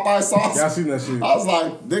own Popeye sauce. Yeah, I seen that shit. I was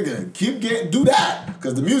like, nigga, do that.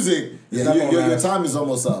 Because the music, not gonna your last. time is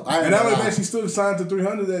almost up. I ain't And not gonna only lie. that, she still signed to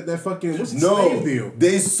 300. That fucking what's the No, slave deal?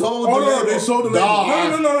 they sold Oh the no, label. they sold the label.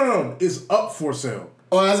 Dog. No. It's up for sale.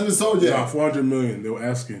 Oh, it hasn't been sold Yeah, yet. 400 million. They were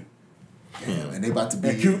asking. Damn, and they about to be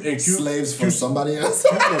And Q- slaves for somebody else.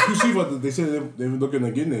 No, QC, but they said they were looking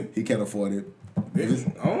at getting it. He can't afford it. You You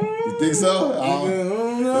think so?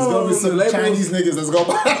 There's There's gonna be some Chinese niggas that's gonna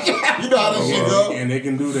buy it. You know how that shit go. And they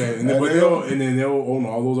can do that. And, And then they'll own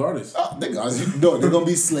all those artists. No, they're gonna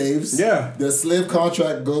be slaves. Yeah. Their slave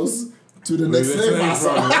contract goes to the next They're slave saying master.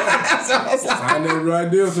 from- Sign that right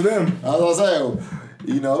deal to them. I was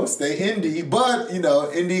gonna say, stay indie, but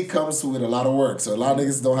indie comes with a lot of work. So a lot of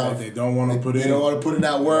niggas don't have. They don't want to put in. They don't want to put in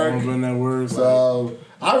that work. Put in that work. So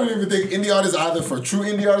I don't even think indie artists, either for true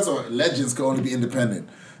indie artists or legends, can only be independent.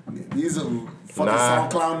 These are fucking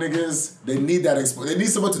SoundCloud niggas. They need that. They need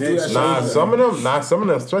someone to do that. shit. Some of them,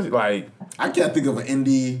 especially like. I can't think of an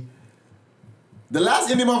indie. The last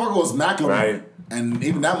indie motherfucker was Macklemore, Right. and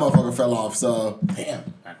even that motherfucker fell off. So damn,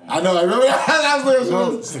 I know. I remember that.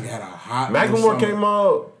 This nigga had a hot. Macklemore came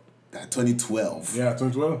out. That 2012. Yeah,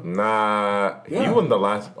 2012. Nah, Yeah. he wasn't the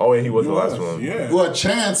last. Oh, yeah, he was the last one. Yeah. Well, a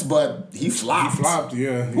chance, but he flopped. He flopped.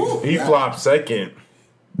 Yeah. Woo. He flopped second.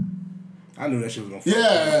 I knew that shit was gonna. Flop.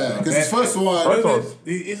 Yeah, because his first one. First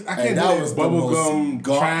one. I can't that do was that the bubblegum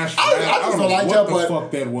most trash. I just don't like what that, the but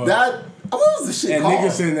fuck that was. what was the shit and called?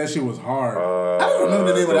 niggas saying that shit was hard. I don't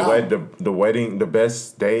remember the name of that. The wedding, the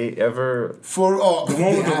best day ever. the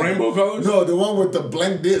one with the rainbow colors. No, the one with the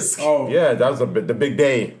blank disc. Oh Yeah, that was the big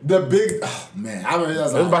day. The big. Oh man, I remember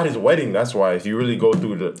that. It was about his wedding. That's why. If you really go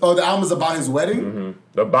through the The album is about his wedding.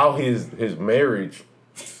 about his marriage.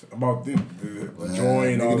 about the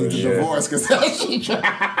joy and all Nigga that need to shit. divorce because that shit.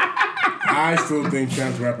 I still think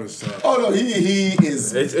trans rappers suck. Oh no, he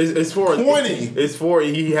is. It's for Corny. It's for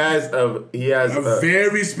he has A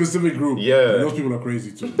very specific group. Yeah. And those people are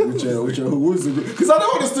crazy too. Who is it? Because I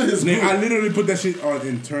never understood his group. Nigga, I literally put that shit on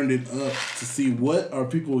and turned it up to see what are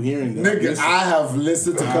people hearing. That Nigga, listen. I have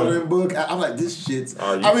listened to Coloring Book. I'm like, this shit's.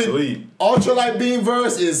 sleep. Ultralight Beam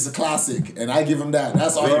verse is a classic, and I give him that.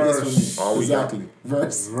 That's all he gets from me. All we got. Exactly.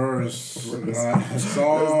 Verse.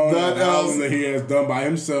 Song, That album that he has done by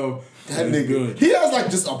himself. That is nigga, good. he has like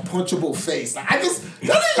just a punchable face. Like, I just like,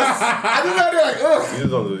 ugh. You just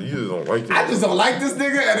don't like it. I just don't like this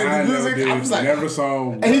nigga, and I then the never music. did. I'm just like, Never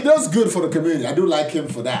saw. and he does good for the community. I do like him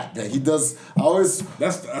for that. That he does. I always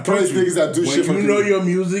I praise niggas that do when shit for the you know community. your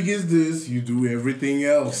music is this, you do everything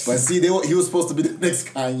else. But see, he was supposed to be the next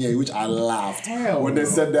Kanye, which I laughed Hell when they no.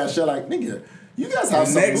 said that shit. Like, nigga, you guys have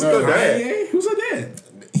The some next nerve. Kanye? Who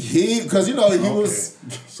Because he was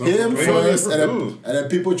him They first, already and then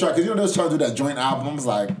people try, because they was trying to do that joint album. I was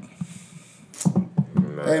like,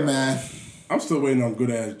 hey man, I'm still waiting on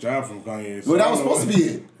Good Ass Job from Kanye. well, that was supposed to be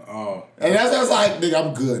it. Oh, And that's like, nigga,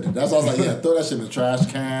 I'm good. That's why I was like, yeah, throw that shit in the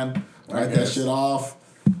trash can, write that shit off.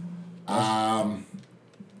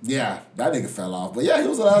 Yeah, that nigga fell off. But yeah, he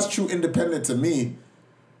was the last true independent to me.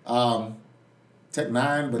 Tech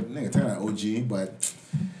 9, but nigga, Tech 9 OG, but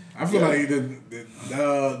I feel like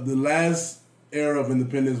the last era of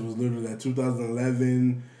independence was literally that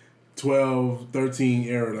 2011, 12, 13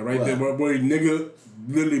 era, like right there, where nigga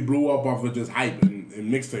literally blew up off of just hype and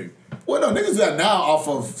mixtape. well, no, niggas do that now off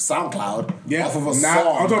of SoundCloud. Yeah, off of a now,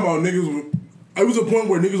 song. I'm talking about niggas with. It was a point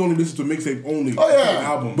where niggas only listened to mixtape only. Oh yeah,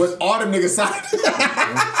 albums. but all them niggas signed.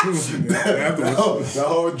 Afterwards. The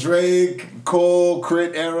whole Drake, Cole,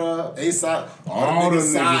 Crit era, ASAP, all them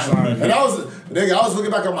niggas signed. And I was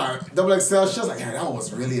looking back at my XXL shit. I was like, yeah, that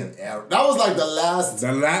was really an era. That was like the last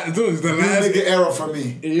the last nigga era for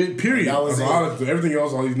me. period. That was it. Everything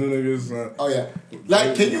else, all these new niggas. Oh yeah,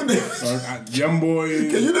 like can you Young Boy.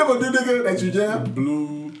 can you name a new nigga that you jam?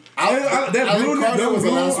 Blue. That Blue nigga was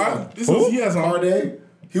the last one. He has some. Corday,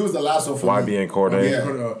 he was the last one for me. YB and Corday.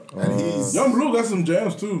 Yeah, and he's Young Blue got some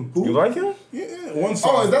jams too. You like him? Yeah, one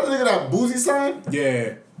song. Oh, is that the nigga that Boozy signed?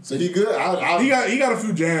 Yeah. So he good? He got a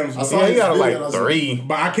few jams. I saw Yeah, he his got video and I like was 3.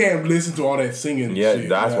 But I can't listen to all that singing. Yeah, shit.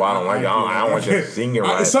 that's why I don't like it. I don't want you singing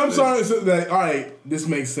right. Some songs that, all right, this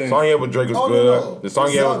makes sense. The song he had with Drake was Oh, good. no. The song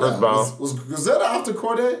he had with Chris Brown. Was Griselda after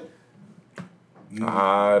Corday?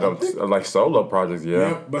 I don't like solo projects. Yeah.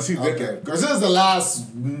 Yeah, but see, Okay, Griselda's the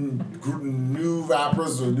last new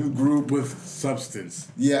rappers or new group. with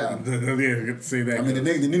substance. Yeah. Yeah, get to say that. I mean, the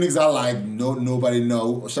new niggas I like, nobody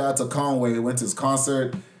know. Shout out to Conway, went to his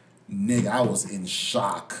concert. Nigga, I was in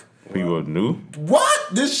shock. People knew.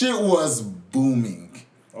 What? This shit was booming.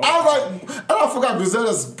 I was like, and I forgot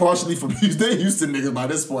Griselda's partially from Houston. They Houston niggas by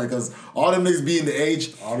this point, because all them niggas be in the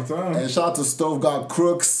age. all the time. And shout out to Stove God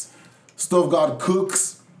Cooks.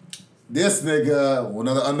 This nigga,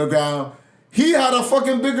 another underground, he had a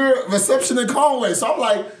fucking bigger reception than Conway. So I'm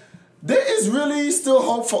like, there is really still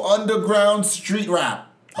hope for underground street rap.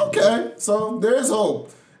 Okay, so there is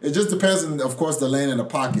hope. It just depends on, of course, the lane and the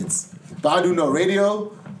pockets. But I do know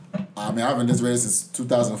radio. I mean, I haven't listened to radio since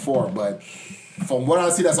 2004, but from what I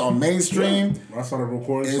see that's on mainstream, I started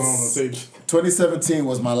recording songs on tape. 2017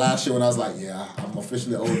 was my last year when I was like, yeah, I'm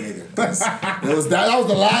officially an old nigga. That was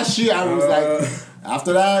the last year I was like,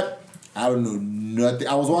 after that, I don't know nothing.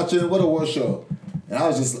 I was watching, what award show? And I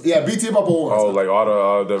was just, BT Pop Awards. Oh, like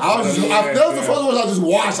all the. That was the first one I just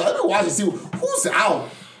watched. I didn't watch to see who's out.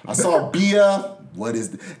 I saw Bia. What is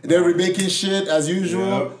they're remaking shit as usual.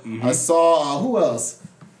 Yep. Mm-hmm. I saw who else?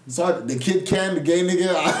 I saw the Kid Cam, the gay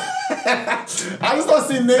nigga. I just not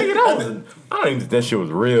seeing nigga. I don't even think that shit was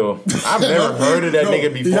real. I've never heard of that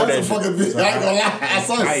nigga before. He has That a fucking shit. video. I ain't gonna lie. I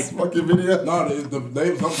saw his fucking video. No, the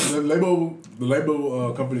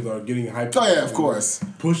label companies are getting hyped. Oh yeah, of course.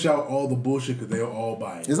 Push out all the bullshit because they'll all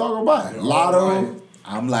buy it. It's all gonna buy. all Lotto. buy it.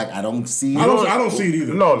 I'm like, I don't see. I don't see it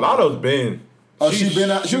either. No, Lotto's been. Oh, she was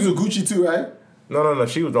with Gucci too, right? No.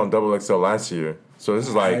 She was on XXL last year. So this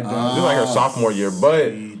is like her sophomore year.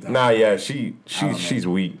 But she's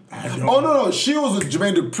weak. Oh no, she was with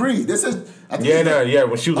Jermaine Dupri. This is When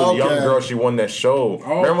she was a young girl, she won that show.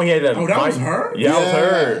 Remember when he had that? Oh, that was her? Yeah, that was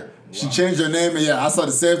her. She changed her name, and I saw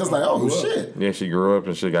the same. I was like, oh shit. Yeah, she grew up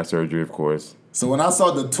and she got surgery, of course. So when I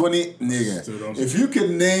saw the 20 nigga, if you could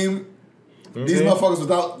name these motherfuckers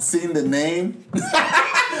without seeing the name,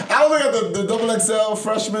 I was looking at the XXL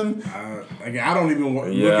freshman. I don't even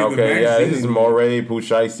want. Yeah, look at the okay, yeah. magazine This is Moray,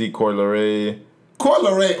 Pushaisi, Coi Leray,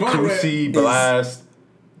 Kusi, Blast.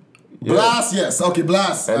 Yeah. Blast, yes. Okay,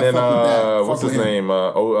 Blast. And I then fuck with that. what's Fuck his with him. name?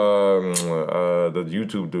 The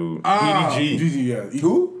YouTube dude. DDG. DDG, yeah.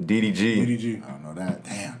 Who? DDG. DDG. I don't know that.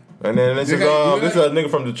 Damn. And then this is a nigga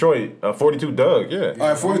from Detroit, 42 Doug. Yeah. All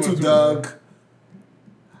right, 42 Doug.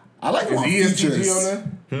 I like him Is on ESTG features.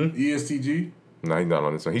 on there? ESTG? No, he's not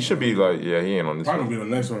on this one. He should be like, he ain't on this Probably one. be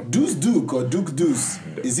the next one. Deuce Duke or Duke Deuce.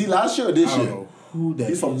 Is he last year or this I don't year? know who that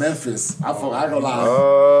He's from is. Memphis. I ain't gonna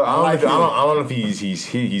lie. I don't know if he's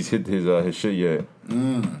hit his shit yet.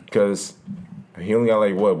 Because he only got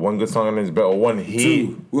like one good song on his belt or one hit.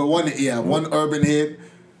 Two. Well, one urban hit.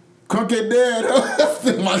 Crunk ain't dead. That's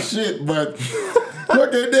my shit, but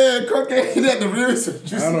Crunk ain't dead. Crunk ain't dead. The lyrics.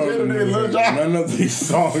 I don't know none of these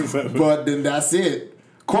songs. But then that's it.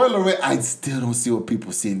 Coi Leray, I still don't see what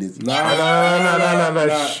people seeing this. No.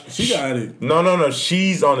 She got it. No.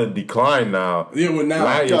 She's on a decline now. Yeah, well now.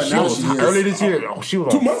 now she is. Early this year. Oh, she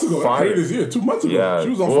was 2 months ago. fire. Earlier this year. 2 months ago. Yeah. She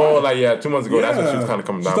was on well, fire. 2 months ago. That's when she was kind of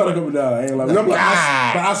coming down. She started coming down. I ain't like. But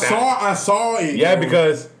I saw it. Yeah,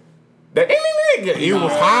 because it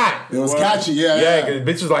was hot. It was catchy, yeah. Yeah, because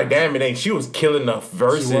bitch was like, damn, it ain't. She was killing the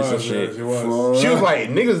verses and shit. She was. She was like,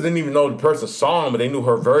 niggas didn't even know the person's song, but they knew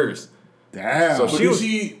her verse. Damn. So But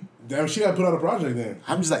she got to put out a project then.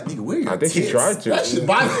 I'm just like, nigga, where your I think tits? she tried to. That shit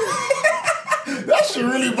bothers That shit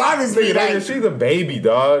really bothers me. Like, She's a baby,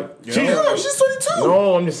 dog. she's 22.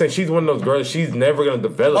 No, I'm just saying she's one of those girls. She's never gonna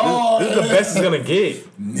develop. This is the best it's gonna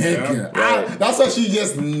get. Nigga. Yeah. That's why she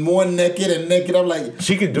just more naked and naked. I'm like,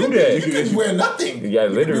 She could do you that. could wear nothing. Yeah,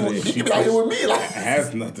 literally. You could be out here with me. Like,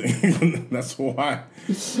 Has nothing. That's why.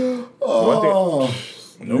 oh.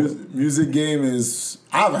 Music game is,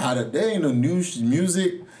 I haven't had it. There ain't no new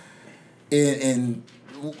music in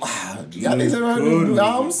y'all niggas ever heard new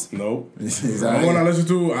albums? Nope. Exactly. The one I listen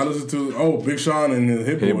to, Big Sean and his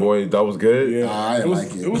Hit Boy. Hey boy, that was good. Yeah, I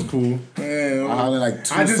like it. It was cool. Man, I only like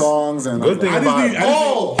two I just- songs and Good thing I just about need- I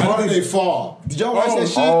just- Holiday Fall. Did y'all watch that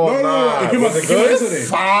shit? oh, nah. It came out Was it good? yesterday.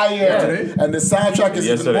 Fire. Yesterday? And the soundtrack is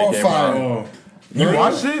even Yesterday more came fire. Oh. You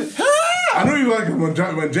watched it? I knew you like it when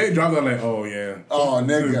Jay dropped. I'm like, oh yeah. Oh,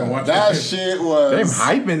 nigga. Watch That shit was... They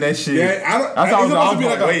hyping that shit. Yeah, That's it's how supposed to be I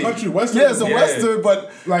was like like, a country western. Yeah, it's a western,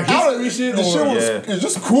 but Like I don't- history shit the or- shit was Yeah. it's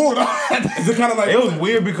just cool. Is it kind of like It was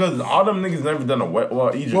weird because all them niggas never done a wet.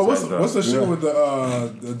 Well, Egypt Well, has done. what's the shit with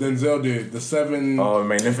the Denzel did the 7? Oh,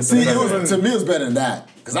 Magnificent See, it Seven. was, to me, it was better than that.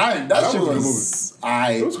 Because that shit was a good was...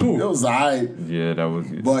 It was cool. It was aight. Yeah, that was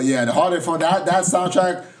good. But yeah, the Holiday Fall, that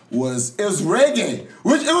soundtrack was reggae,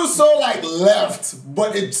 which it was so like left,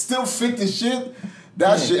 but it still fit the shit.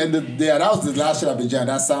 That shit, and that was the last shit I've been jamming.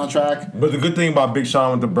 That soundtrack. But the good thing about Big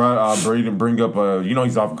Sean with the bring up,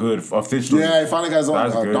 he's off good officially. Yeah, he finally got his own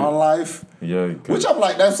That's good. Dawn Life. Yeah. Which I'm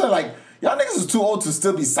like, that's like, y'all niggas is too old to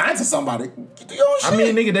still be signed to somebody. Do your own shit. I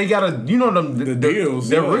mean, nigga, they gotta, the deals,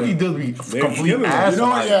 Their yeah. rookie deals be complete killing it. ass. You know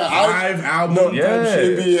what? Yeah, 5 album. Yeah.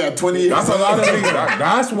 Should be 20 years. That's a lot of niggas.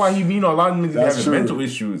 That's why a lot of niggas That's having true. mental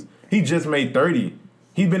issues. He just made 30.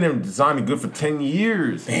 He's been in designing good for 10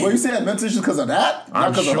 years. Well, you saying mental issues because of that? I'm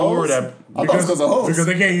Not 'cause of sure hoes? that- I thought it was because of hoes. Because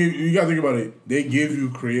they can't. You gotta think about it. They give you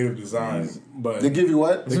creative design, but They give you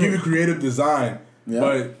what? they give you creative design, Yeah.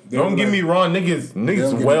 but they Don't were get like- me wrong, niggas don't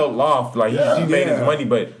get well off. Like, he made his Yeah. money,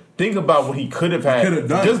 but think about what he could have had. Could've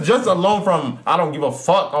done. Just alone from I don't give a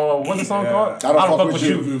fuck. Or what's the song Yeah. called? I don't fuck with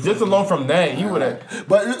you. Just alone from that, he would have.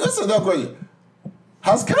 But listen, no question.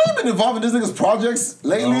 Has Kanye been involved in this nigga's projects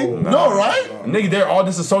lately? No, right? Nigga, they're all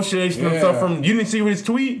disassociation and Yeah. stuff from. You didn't see his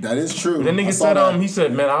tweet? That is true. That I nigga saw said, that. he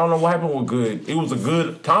said, man, I don't know what happened with Good. It was a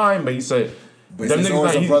good time, but he said, But it's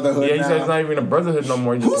always a brotherhood yeah, he now. said it's not even a brotherhood no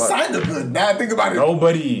more. He Who just like, signed the good? Now think about it.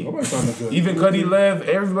 nobody. Nobody signed the good. Even Cudi left,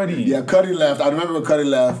 everybody. Yeah, Cudi left. I remember when Cudi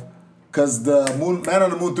left because the Man on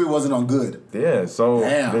the Moon 3 wasn't on good. Yeah, so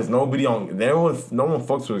Damn. there's nobody on. No one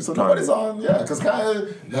fucks with So Kanye. nobody's on, yeah, because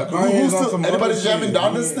Kanye. Kanye's Who's on still, some anybody other jamming shit,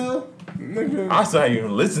 Donda yeah. still? Nigga. I still haven't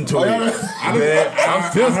even listened to Oh, it. yeah. Man,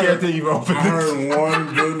 I'm still I scared heard- to even open I this. heard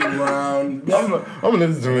one good round. I'm gonna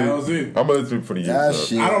listen to it. That was it. I'm gonna listen to it for the year. That so.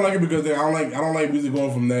 shit. I don't like it because I don't like music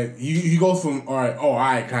going from that. You go from all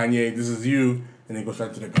right, Kanye, this is you, and then go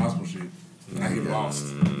straight to the gospel shit. And I get lost.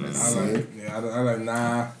 I like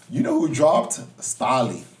nah. You know who dropped?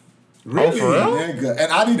 Stolly. Oh, for real? Nigga.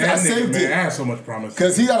 And I That nigga, saved man, I it. had so much promise.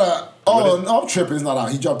 Because he got a. Oh, no, I'm tripping. It's not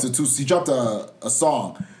out. He dropped a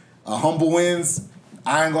song. Humble Winds.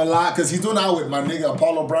 I ain't gonna lie. Because he's doing that with my nigga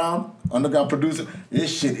Apollo Brown, underground producer.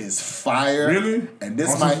 This shit is fire. Really? And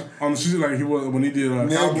this on might. on the shit like he was when he did Cowboy.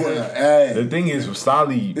 Nigga, hey. The thing is, with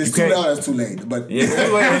Stolly, It's you too can't. late. It's too late. But Yeah, it's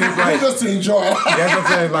too late, and it's like- just to enjoy it. That's what I'm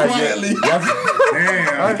saying. Like, Quietly.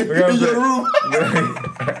 Damn, In your room.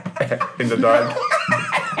 in the dark.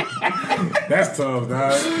 that's tough,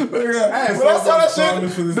 dog. Nigga, had when I so saw much that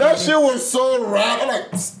promise for shit, this that nigga. shit was so rap. I'm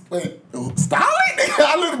like, wait, Stolly?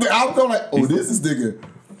 I look at the album, I'm like, oh, this is nigga.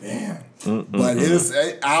 Damn. But it's,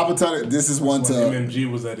 I'll tell you, this is one When to.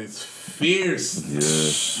 MMG was at its fierce.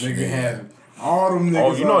 Nigga had all them niggas.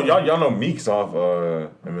 Oh, you know, on. y'all know Meek's off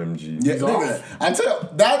MMG. Yeah, He's nigga, off. I tell you,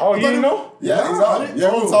 that. Oh, you didn't know? Yeah, he's off.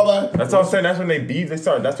 Yeah, what I'm talking about? That's what I'm saying. That's when they beef. That's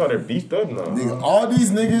why they're beefed up now. Nigga, all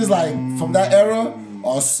these niggas, like, from that era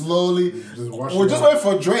are slowly. watch We're it just out. waiting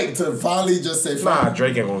for Drake to finally just say, Nah, fuck.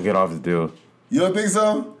 Drake ain't gonna get off his deal. You don't think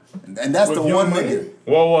so? And that's With the Young one Money? nigga.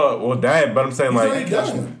 Well, that. But I'm saying He's like, already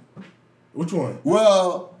done. Which one?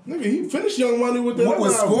 Well, Nigga, he finished Young Money with that.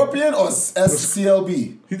 with other album. Scorpion or SCLB?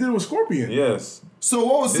 He did it with Scorpion. yes. So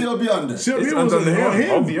what was CLB under? CLB It's was under on him.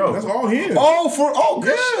 him. OVO. That's all him.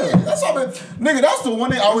 Good shit. That's what I mean. Nigga, that's the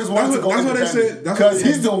one thing I always wanted to go that's what they independent. said. That's what Because they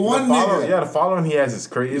he's the one nigga. Yeah, the following he has is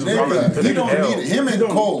crazy. Nigga, he don't need it. Him and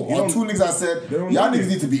don't- Cole he are don't- two niggas I said, they don't y'all need niggas it.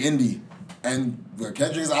 need to be indie. And when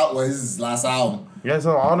Kendrick's out with his last album, Yeah,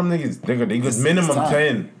 so all them niggas, nigga, they get minimum time.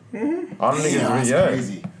 10. All them damn, niggas, that's yeah.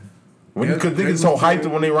 crazy. Because niggas so hyped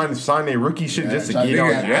when they sign their rookie shit just to try get to out.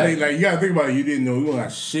 get I think, like, you gotta think about it. You didn't know you don't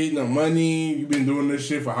got shit, no money. You been doing this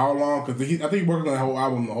shit for how long? Because I think he worked on that whole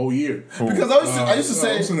album the whole year. Because I used to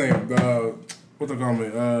say, what's the name? What they call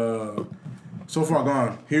me? So Far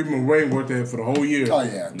Gone. Him and Wayne worked there for the whole year. oh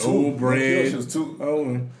yeah, No bread. She was two. Oh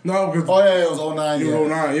no, because Oh yeah, it was 09. it Yeah. was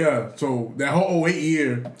 09, yeah. So that whole 08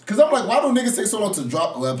 year. Cause I'm like, why do niggas take so long to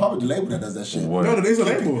drop? Well, probably the label that does that shit. What? No, there's a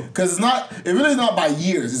label. Cause it really is not by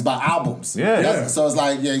years, it's by albums. Yeah. That's- So it's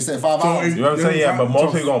like, yeah, you said 5 So albums. You know what I'm saying? Yeah, but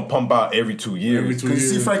most people gonna pump out every 2 years. Every 2 Cause you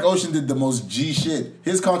see, years. Frank Ocean did the most G shit.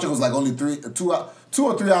 His contract was like only two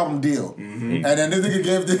or three album deal, and then this nigga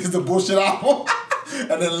gave niggas the bullshit album,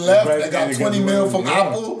 and then left and got 20 mil from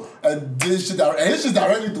Apple, and did shit and his shit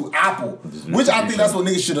directly through Apple, which I think that's what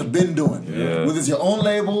niggas should have been doing. Yeah. With it's your own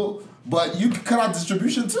label, but you can cut out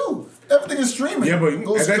distribution too. Everything is streaming. Yeah, but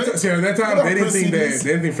Go at that, straight- at that time, you they know, didn't think CDs. they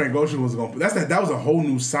didn't think Frank Ocean was gonna. That was a whole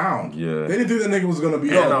new sound. Yeah. They didn't think that nigga was gonna be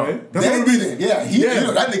Yeah, that no. way. They didn't be there. Yeah, he, Yeah. you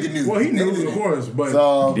know, that nigga knew. Well, he knew, Nigga of course, but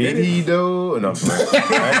So Did he though? No, I'm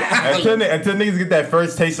playing. until niggas get that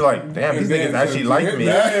first taste of like, damn, these niggas actually like me.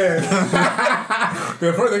 Yeah.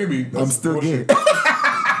 The first thing be. I'm still bullshit. good.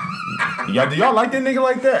 Yeah, do y'all like that nigga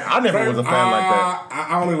like that? I never was a fan like that.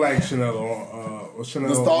 I only like Chanel. Chanel.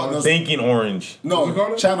 Nostalgia. Thinking Orange. No, What's it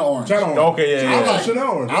called? Channel Orange. Channel Orange. Okay, yeah, I yeah. like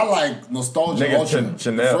Chanel Orange. I like Nostalgia Nigga, Ultra.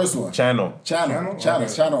 Chanel. The first one. Channel. Channel Okay. Orange.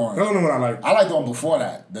 That's the only one I like. I like the one before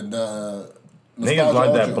that. The Niggas Nostalgia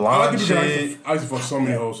like that Ultra. I blonde like it because shit. I used to fuck so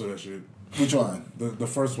many hoes to that shit. Which one? The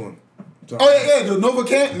first one. So Oh yeah, the Nova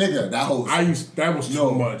Camp nigga. That host. that was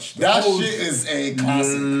too much. The That hoes shit is a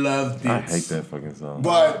classic. loved it. I hate that fucking song.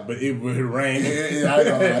 But But it rained. I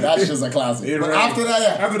know that shit's a classic. It But rained. after that,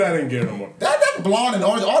 yeah. After that, I didn't care no more. That blonde and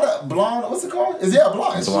orange, all that blonde. What's it called? Is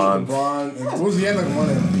blonde? It's Blonde. Blonde. What was he had like one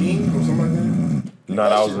in pink or something like that? No,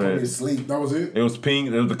 that shit was put me to it. sleep. That was it. It was pink.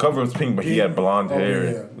 It was the cover was pink, but he had blonde Oh, hair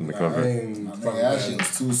yeah. in the I cover. ain't fucking Nigga, that bad. shit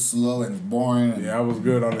was too slow and boring. And Yeah, I was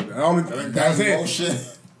good on it. I only that that's it. emotion.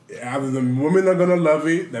 Either the women are gonna love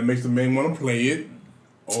it, that makes the men want to play it,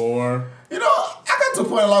 or You know, I got to a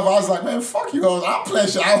point in life where I was like, man, fuck you guys. I'll play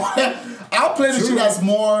shit. I'll play the True. shit that's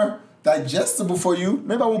more digestible for you.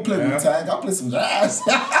 Maybe I won't play Yeah. Wu-Tang. I'll play some jazz.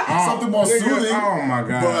 Something more Nigga, soothing. Oh my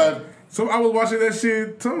god! But So I was watching that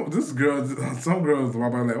shit. Some girls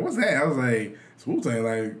walk by like, "What's that?" I was like, "It's Wu-Tang."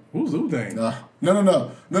 Like, who's Wu-Tang? no.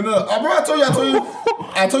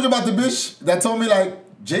 I told you about the bitch that told me like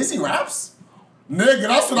Jay-Z raps. Nigga,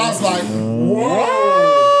 that's when I was like,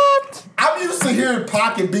 what? I'm used to hearing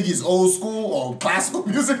Pac and Biggie's old school or classical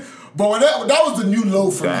music, but when that was the new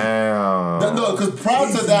low for me. Damn. No, because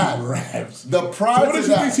prior to that, Raps. the prior What to did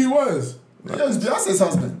you think that, he was? it was Beyonce's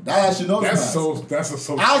husband. That actually knows That's that. That's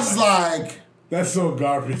so. I was just like, That's so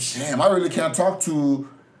garbage. damn, I really can't talk to,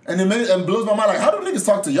 and it blows my mind. Like, how do niggas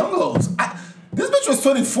talk to young hoes? This bitch was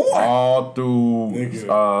 24. All through, Nigga.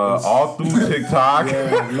 all through TikTok.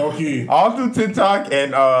 Yeah, low key. All through TikTok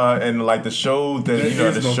and like the shows that There you know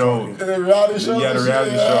is the no show. talking. The reality show. Yeah, the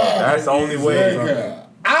reality show. That's the only way. Nigga.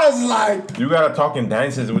 I was like, You gotta talk in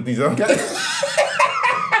dances with these other.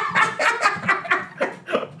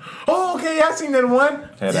 Oh, okay, I seen that one.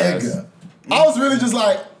 Head ass. nigga. I was really just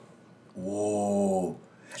like, whoa.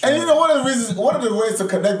 And you know, one of the ways to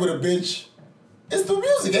connect with a bitch is through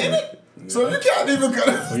music, ain't it? So you can't even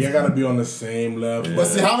connect. So you gotta be on the same level. But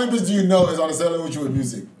see, how many bitches do you know is on the same level with you with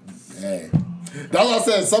music? Hey. That's what I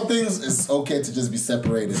said. Some things it's okay to just be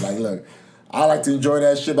separated. Like, look, I like to enjoy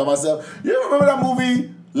that shit by myself. You ever remember that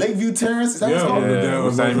movie, Lakeview Terrace? Is that what it's called?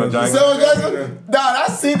 with Samuel Jackson. Samuel Jackson? Nah, I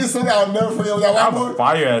seen this something I'll never forget with that That one was a movie.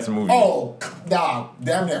 fire ass movie. Oh, nah,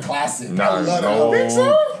 damn near classic. Nah, I love that. no. Think so?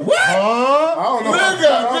 What? Huh? I don't know. Nigga,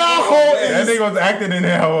 that whole That is nigga was acting in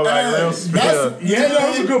there with like Hey, real that's- spill. Yeah, that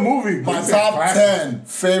was a good movie. my It's a top classic. 10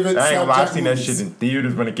 favorite I ain't gonna lie, I Sam Jack seen that movies. shit in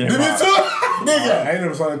theaters when it came Did me out. too? I Nigga, ain't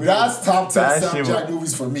never saw that. that's top 10 That Sam shit Jack was-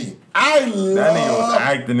 movies for me. I That nigga was love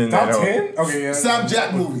acting in top that. 10. Okay, yeah. Sam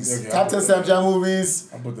Jack movies. Okay, Top 10 Sam Jack movies.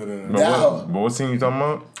 I put that in But there. That- what scene you talking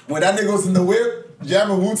about? When that nigga was in the whip,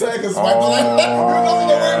 jamming Wu-Tang, because Michael Oh, like, he was in the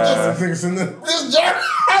I whip, think it's in there. just jam.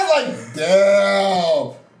 I was like,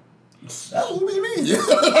 damn. That would be me.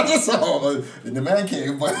 So, in the man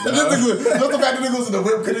cave, but this nigga, just the fact that nigga was in the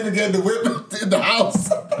whip, couldn't even get in the whip in the house.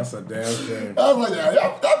 That's a damn shame. I was like,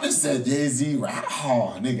 yeah, that bitch said Jay-Z rap.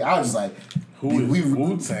 Oh, nigga. I was just like, Who is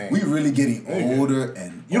Wu-Tang? We really getting older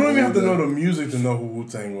and You don't even have to older. know the music to know who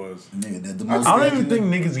Wu-Tang was. Nigga, the I most don't even legendary-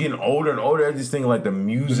 think niggas getting older and older. I just think like the The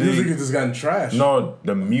music. music has just gotten trash. No,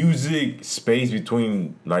 the music space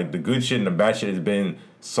between like the good shit and the bad shit has been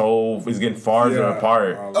it's getting farther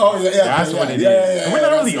apart. Oh yeah, That's what it is. Yeah, And we're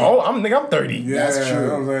not really old. I'm 30. Yeah, That's true. You know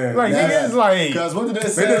what I'm saying? Like niggas like Because what did they they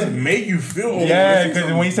say? just make you feel old. Yeah, They say 'cause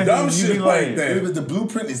some when you said dumb you shit be like like- that. But the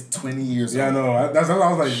blueprint is 20 years Yeah, I old. know. That's what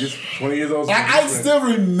I was like, just 20 years old. I still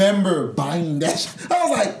remember buying that shit. I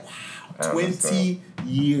was like, wow, That was 20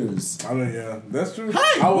 years. I mean, yeah, that's true.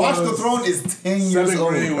 Hey, I Watch was the Throne is 10 years 7th old.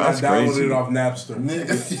 grade when That's I downloaded crazy. it off Napster.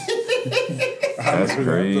 Nigga. That's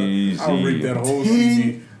crazy. I'll read that whole 10?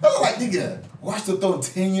 CD. I was like, nigga, Watch the Throne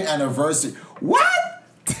 10-year anniversary. What?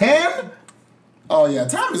 10? Oh yeah,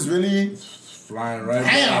 time is really Flying right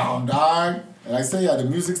now. damn, dog. And I say, yeah, the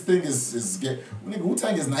music thing is get. Nigga,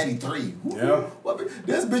 Wu-Tang is 93. Yeah.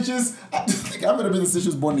 There's bitches. I think I'm in a business that she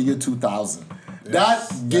was born in the year 2000.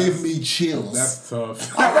 That gave me chills. That's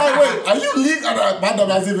tough. I'm like, wait, are you legal? My dumb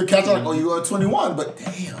ass even catch like, oh, you are 21, but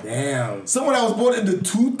damn. Damn. Someone that was born in the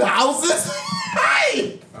 2000s?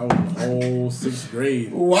 Hey! I was whole 6th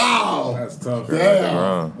grade. Wow. That's tough.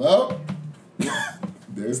 Damn. Well,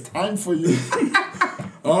 there's time for you.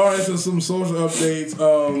 All right, so some social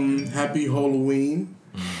updates. Happy Halloween.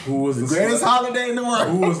 Who was the Greatest holiday in the world.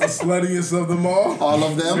 Who was the sluttiest of them all? All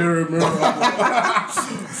of them. Mirror, mirror.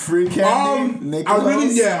 Free candy.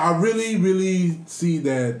 Nicholas. I really see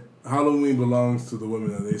that Halloween belongs to the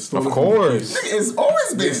women. They stole Of it from the course. kids. Nigga, it's always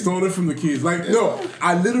They been. stole it from the kids. Like, no,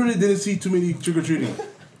 I literally didn't see too many trick or treating.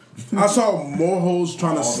 I saw more hoes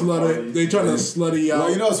trying to slut it. They trying to slutty out.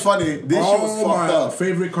 Well, you know what's funny? This shit was all fucked my up.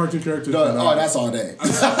 favorite cartoon characters. Oh, that's all day.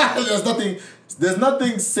 There's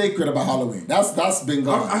nothing sacred about Halloween. That's been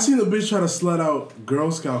gone. I seen a bitch try to slut out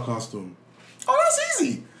Girl Scout costume. Oh, that's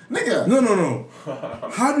easy, nigga. No.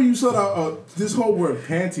 How do you slut out this whole word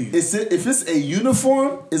panties? If it's a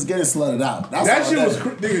uniform, it's getting slutted out. That's That all shit that was is.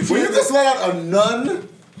 nigga. When you can slut out a nun,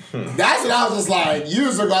 that's what I was just like.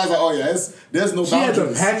 Years ago, I was like, oh yeah, there's no She had the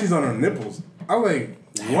boundaries. patches on her nipples. I was like,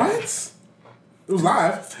 what? It was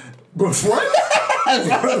live. But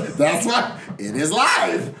what? That's why it is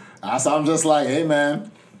live. That's why I'm just like, hey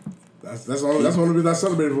man, That's one of the bits I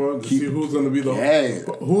celebrated for. To see who's gonna be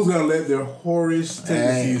who's gonna let their whorish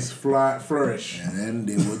tendencies flourish. and then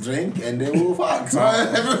they will drink and they will fuck. So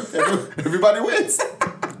everybody wins.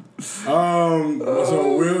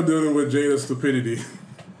 So we're dealing with Jada's stupidity.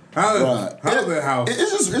 How's that house?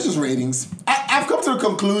 It's just ratings. I've come to the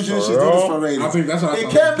conclusion she's doing this for ratings. I think that's what I it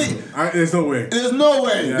thought. can't be. There's no way. There's no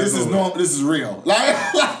way Yeah, this there's is no way. normal. This is real. Like,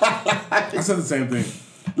 I said the same thing.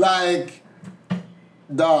 like,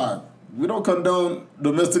 dog. We don't condone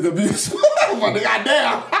domestic abuse, but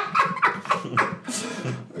goddamn,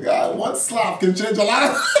 God, one slap can change a lot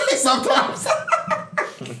of things sometimes.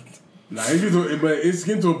 Nah, it's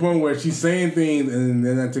getting to a point where she's saying things and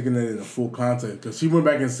they're not taking it in the full context. Because she went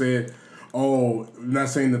back and said, "Oh, I'm not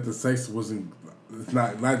saying that the sex wasn't. It's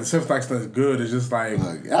not like the sex lifestyle is good. It's just like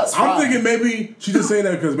Look, that's I'm fine. thinking maybe she's just saying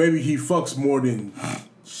that because maybe he fucks more than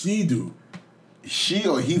she do. She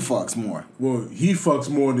or he fucks more. Well, he fucks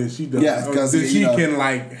more than she does. Yeah, 'cause, than you she know- can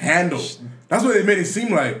like handle. That's what it made it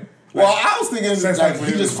seem like. Well, I was thinking Sex like life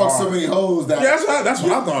he with just him is fucks so hard. many hoes that Yeah, that's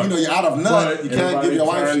what I thought. you know you're out of nut. But You can't give everybody your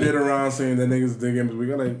wife turned shit. it around saying that niggas digging this week.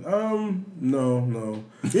 I'm like, no.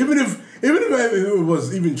 even if it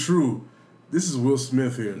was even true, this is Will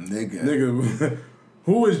Smith here, nigga.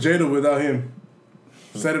 Who is Jada without him?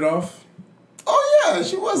 Set it off. Oh yeah,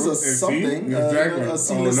 she was a See? something. Exactly. A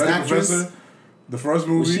C-list Nutty actress. Professor, the first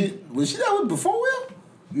movie. Was she that with before Will?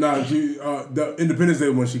 Nah, she the Independence Day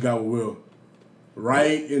when she got with Will.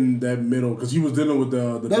 Right in that middle, because he was dealing with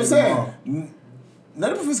the That's baby saying. mom.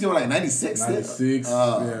 None of the came out like 96. 96,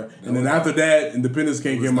 yeah. And then after that, Independence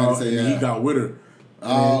came out, 96, and yeah. he got with her.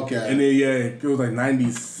 Oh, okay. And then, it was like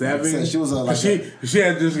 97. So she was like she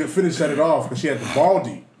had just finished set it off, because she had the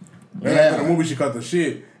baldy. And after the movie, she cut the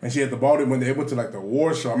shit, and she had the baldy when they went to like the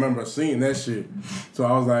war show. I remember seeing that shit. So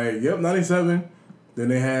I was like, yep, 97. Then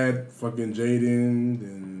they had fucking Jaden,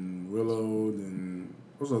 then Willow, then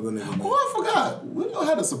what's the other name? Oh, I forgot. Willow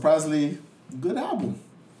had a surprisingly good album.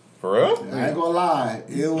 For real? I ain't gonna lie.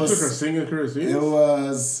 It Took her was. singing career serious? It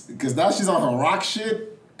was because now she's on her rock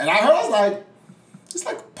shit, and I heard I was like, it's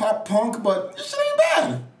like pop punk, but this shit ain't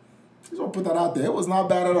bad. Just want to put that out there. It was not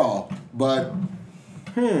bad at all, but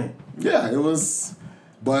yeah, it was.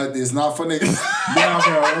 But it's not for niggas. Yeah,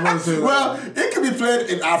 okay, I'm gonna say that. Well, it could could be played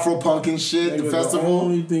in Afro punk and shit. The festival. The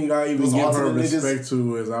only thing I even Those give her alternate niggas. respect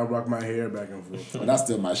to is I rock my hair back and forth. But that's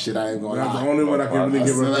still my shit. I ain't gonna That's lie. the only one I can really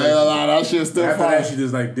give her respect. That shit's still After fire. that, she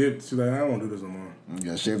just like dipped. She's like, I don't want to do this no more.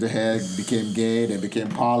 Yeah, shaved her head, became gay, then became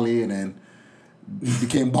poly, and then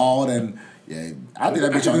became bald, and yeah, I think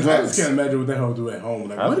that bitch on I drugs. just can't imagine what that hoe do at home.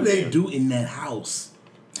 Like, what do they do in that house?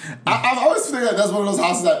 I've always figured that that's one of those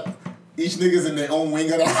houses that each nigga's in their own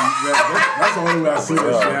wing of the house. That's the only way I see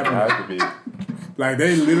that shit happen. Has to be. Like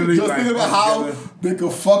they literally Just like think about how they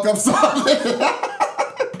could fuck up something.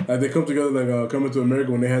 like they come together like Coming to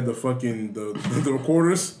America when they had the fucking the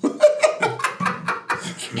recorders.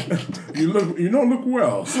 you don't look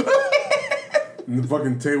well. And the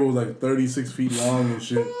fucking table was like 36 feet long and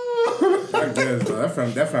shit. I guess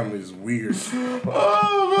that family is weird. This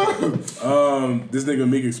nigga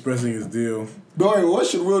Meek expressing his deal. No, wait, what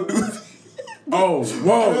should Will do? Oh,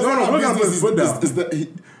 whoa, no, we're gonna put his foot down.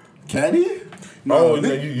 Can he? No,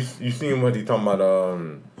 you seen what he talking about?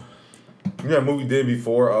 You know that movie did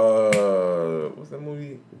before? What's that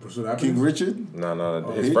movie? King Richard?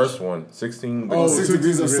 No, his first one, 16. Oh, 6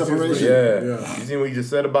 Degrees of Separation. Yeah. You seen what he just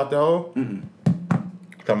said about the hoe?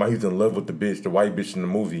 Talking about he's in love with the bitch, the white bitch in the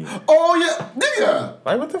movie. Oh yeah, nigga.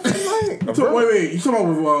 Like what the fuck? Like, Wait, you talking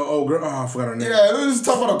about with old girl? Oh, I forgot her name. Yeah, we was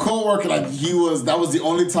talking about a coworker. Like that was the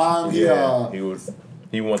only time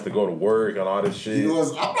he wants to go to work and all this shit. I'm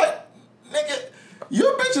like, nigga,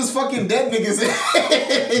 your bitch is fucking dead niggas.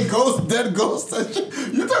 Dead ghost.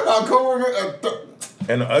 You talking about a coworker?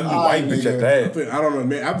 And an ugly white bitch at that. I don't know,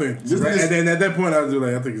 man. I think and then at that point I was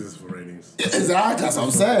like, I think it's just for ratings. Exactly, that's what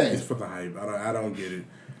I'm saying. It's for the hype. I don't get it.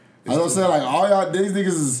 That's what I'm saying. Like all y'all, these niggas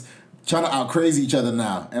is trying to out crazy each other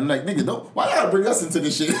now. And I'm like, nigga, why y'all bring us into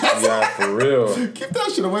this shit? Yeah, for real. Keep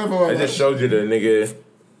that shit away from us. It just shows you the nigga.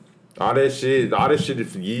 All that shit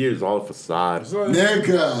is for years, all facade. Nigga.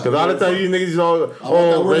 Because all the time you niggas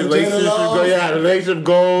all, relationship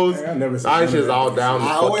goals. I never said All that shit's all down the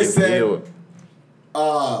fucking field.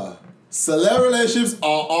 Celeb relationships are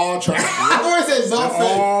all trash. I always say it's all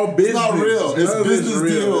fake. All business. It's not real. It's business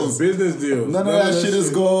deals. It's business deals. None of that shit is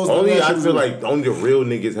goals. Only I feel like only the real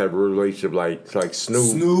niggas have a relationship like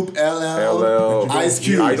Snoop, LL, Ice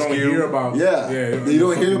Cube. You don't hear about. Yeah. You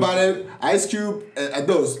don't hear about it. Ice Cube,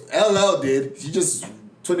 those LL did. He just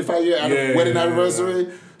 25-year wedding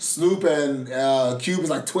anniversary. Snoop and Cube is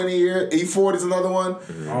like 20 years. E40 is another one.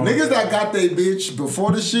 Niggas that got they bitch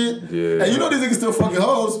before the shit. Yeah. And you know these niggas still fucking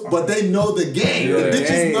hoes, but they know the game. Yeah. The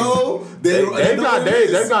bitches know.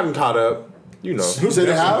 They've gotten caught up. You know. Snoop said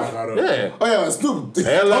they have? Yeah. Oh yeah, Snoop.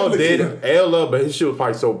 LL, but his shit was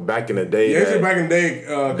probably so back in the day. Yeah, back in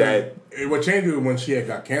the day. What changed it was when she had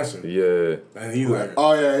got cancer. Yeah. And he like.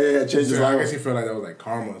 Oh yeah, changed his life. I guess he felt like that was like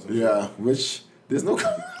karma or something. Yeah, which there's no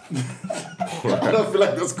karma. I don't feel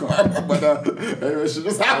like there's karma, but it should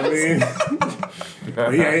just happen.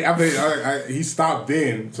 I think he stopped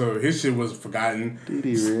then, so his shit was forgotten. Did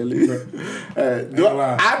he really?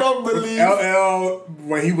 I don't believe LL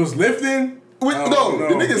when he was lifting. The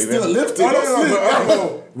nigga's still lifting.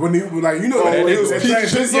 No. When he when he was peak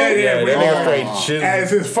chisel. That nigga straight chisel.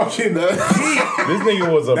 As his fucking This nigga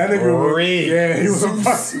was a freak. Yeah, he was a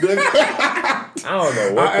fucking. I don't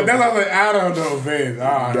know what. I don't know, Vince.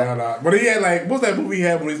 No. But he had like, what's that movie he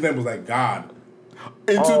had when his name was like God?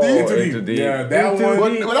 Into Deep. Yeah, that one.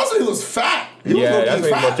 But that's when he was fat. He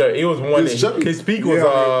was one. His peak was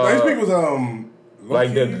his peak was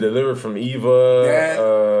like the delivered from Eva.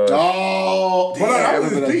 That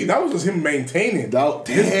was his peak. That was just him maintaining.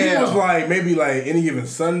 His peak was like maybe like Any Given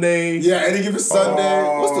Sunday. Yeah, Any Given Sunday.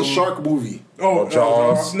 What's the shark movie?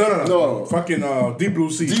 Jaws. No. Fucking Deep Blue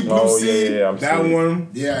Sea. Deep Blue Sea. Yeah, that one.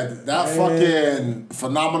 Yeah, that fucking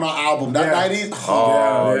phenomenal album. That 90s.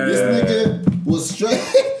 This nigga was straight.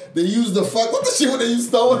 They used what the shit when they used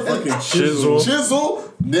Stone? Fucking Chisel.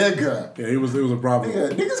 Nigga. Yeah, it was a problem.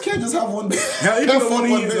 Niggas can't just have one. Hell, even when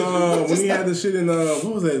he had the shit in what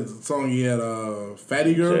was that song he had?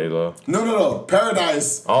 Fatty Girl. J-Lo. No.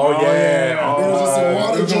 Paradise. Oh yeah. It was just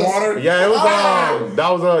some water. Yeah, it was that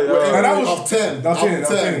was of 10. That was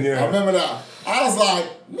 10. Yeah. I remember that. I was like,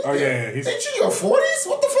 oh yeah. Ain't you in your 40s?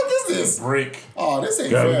 What the fuck is this? Brick. Oh, this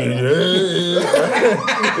ain't fair.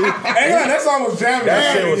 Hey, that song was jamming.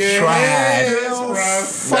 That shit was trash.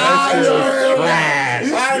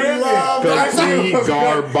 I love that.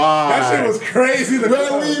 That shit was crazy. When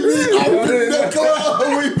we be up in the club,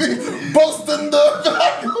 we be busting the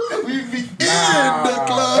back. We be in the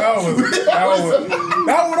club. That was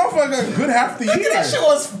like a good half the year. That shit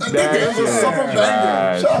was it was a summer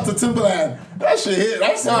banger. Shout out to Timberland. That shit hit.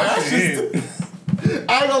 I'm sorry. I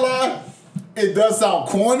ain't gonna lie. it does sound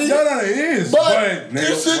corny. No, it is. But nigga,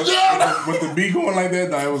 it should jam. with the beat going like that,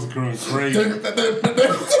 nah, it was crazy.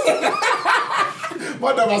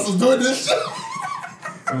 My dumbass was doing this shit.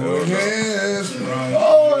 Yes, right.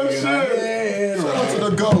 Oh shit! Shout out to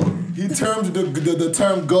the GOAT. He termed the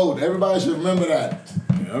term GOAT. Everybody should remember that.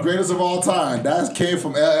 Yep. Greatest of all time. That came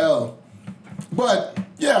from LL. But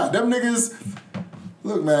yeah, them niggas.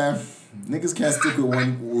 Look, man. Niggas can't stick with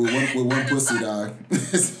one pussy, dog.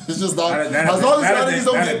 It's just not. As long as y'all niggas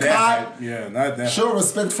don't get caught, yeah, not that. show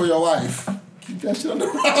respect for your wife. Keep that shit on the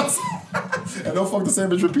ground. And don't fuck the same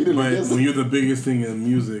bitch repeatedly. But when you're the biggest thing in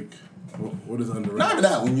music, what is underrated? Not even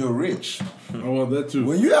that. When you're rich. Oh, well, that too.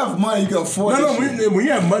 When you have money, you can afford No, this shit. when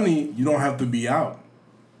you have money, you don't have to be out.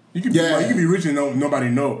 You can be rich and nobody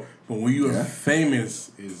know. But when you are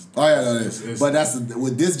famous, is Oh yeah, no, it's, but that's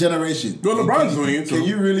with this generation. Well, LeBron's doing it. Can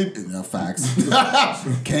you really? No, facts.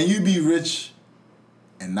 Can you be rich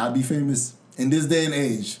and not be famous in this day and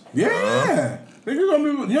age? Yeah. Niggas gonna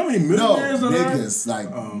be. You know how many millionaires are there? Niggas like.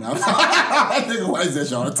 Nigga, why is that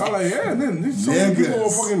shit all the time? I'm like, yeah, then so many people are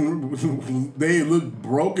fucking. They look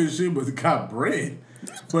broke and shit, but they got bread.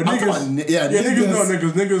 But niggas,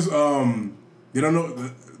 niggas, they don't know.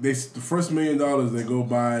 The first $1 million they go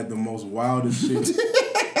buy the most wildest shit.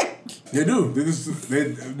 They do.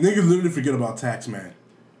 Niggas literally forget about tax, man.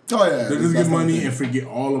 Oh yeah, they just get money and forget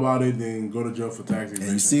all about it, then go to jail for tax evasion.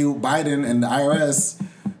 And you see Biden and the IRS,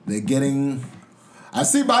 they're getting. I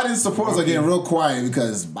see Biden's supporters are getting real quiet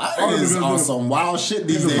because Biden is on some wild shit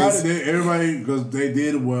these days. Everybody, because they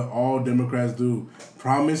did what all Democrats do.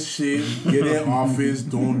 Promise shit, get in office,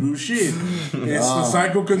 don't do shit. The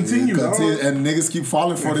cycle continues. And niggas keep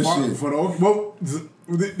falling for this shit.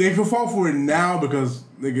 They can fall for it now because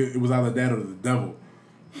nigga, it was either that or the devil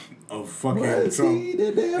of fucking Trump. And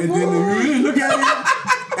then if you really look at it,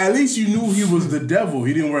 at least you knew he was the devil.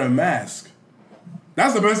 He didn't wear a mask.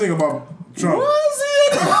 That's the best thing about Trump. Was he?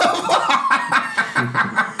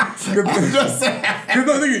 I'm just saying.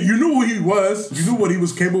 Because you knew who he was. You knew what he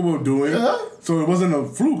was capable of doing. So it wasn't a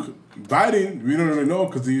fluke. Biden, we don't really know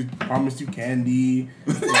because he promised you candy,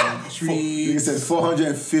 trees. He said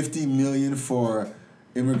 $450 million for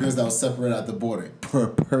immigrants that was separated at the border per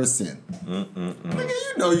person. Nigga,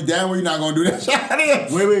 you know you damn well you're not gonna do that shit.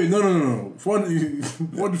 Wait, no.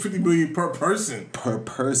 $450 million per person. Per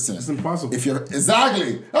person. That's impossible. If you're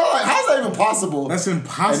exactly. All right, how's that even possible? That's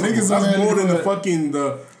impossible. And niggas that's more than the fucking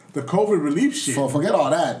the COVID relief shit. Forget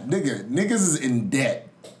all that, niggas is in debt.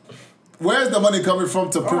 Where's the money coming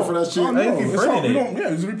from to print for that shit?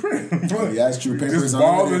 It's reprinted. Yeah, that's true. Papers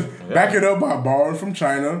back it up by borrowing from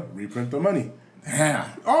China, reprint the money. Damn.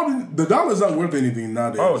 The dollar's not worth anything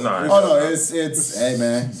nowadays. Oh no! It's hey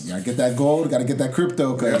man, you gotta get that gold, gotta get that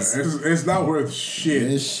crypto, cause it's not worth shit.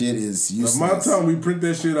 This shit is useless. The amount of time we print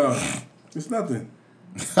that shit up, it's nothing.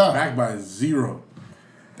 Backed by zero.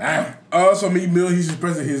 Damn. So Meek Mill, he's just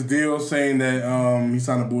pressing his deal, saying that he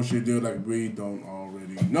signed a bullshit deal like we don't already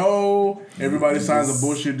know. Everybody signs a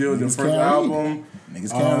bullshit deal. Their first album.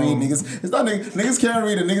 Niggas can't read. Niggas, it's not niggas can't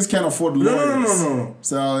read and niggas can't afford lawyers. No.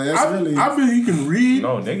 So it's I feel he can read.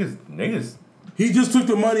 No, niggas. He just took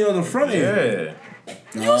the money on the front end.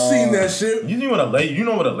 You seen that shit? You know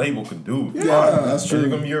what a label could do. Yeah, that's true. They're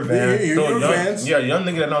gonna be your fans. Young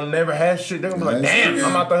nigga that don't never had shit. They're gonna be like, damn,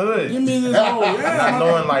 I'm out the hood. You mean this whole not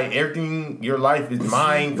knowing like everything, your life is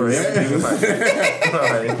mine for everything.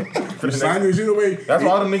 Sign your shit away. That's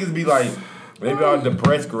why all them niggas be like, they be all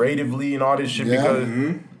depressed creatively and all this shit because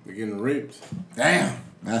they're getting raped. Damn,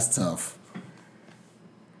 that's tough.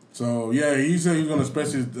 So yeah, he said he's gonna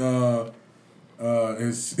special he's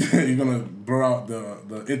gonna blur out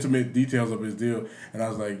the intimate details of his deal, and I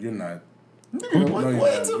was like, you're not. He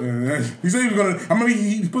said he was gonna. I mean,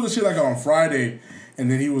 he put the shit like on Friday,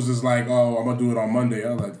 and then he was just like, "Oh, I'm gonna do it on Monday."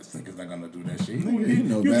 I was like, "This nigga's not gonna do that shit."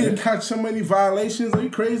 You get catch so many violations. Are you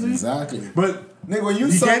crazy? Exactly. But nigga, when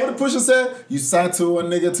you sign, what the Pusha said, you sign to one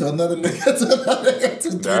nigga to another nigga to another nigga to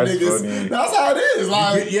three niggas. Funny. That's how it is.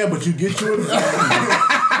 Like, but you get your.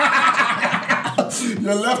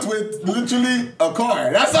 You're left with literally a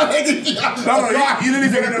car. That's how they get you. You didn't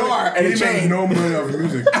even get a car and a chain. No money of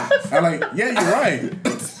music. I'm like, yeah, you're right,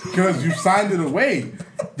 because you signed it away.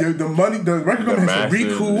 The money, the record company has to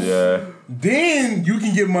recoup. Yeah. Then you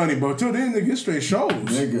can get money, but till then, they get straight shows.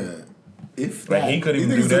 Nigga, if like he couldn't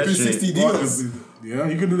even do that shit. Deals. Yeah,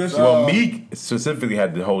 he could do that shit. Well, Meek specifically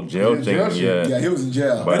had the whole jail thing. Yeah, he was in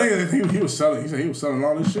jail. But he was selling. He said he was selling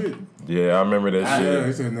all this shit. Yeah, I remember that shit. Yeah,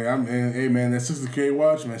 he said, hey man, that 60K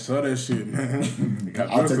watch, man, sell that shit, man.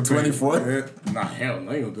 I'll take 24. Nah, hell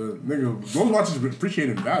no, ain't gonna do it. Nigga, those watches appreciate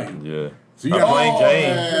in value. Yeah. So you got Plain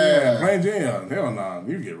Jane. Yeah, Plain Jane. Hell nah,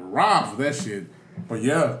 you get robbed for that shit. But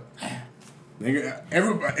yeah, nigga,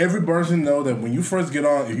 every person know that when you first get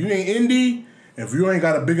on, if you ain't indie, if you ain't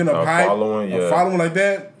got a big enough hype, following, following like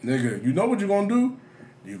that, nigga, you know what you're gonna do.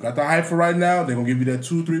 You got the hype for right now. They're gonna give you that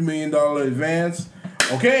 $2-3 million advance.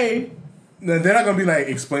 Okay. Then they're not gonna be like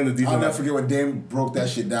explain the details. I'll never forget when Dame broke that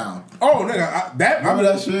shit down. Oh, nigga, Remember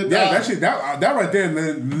that shit? Yeah, that shit. That right there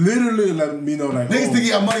literally let me know like. Niggas oh, think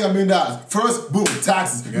you got money on $1 million. First, boom,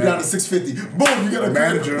 taxes. You down to $650. Boom, you get a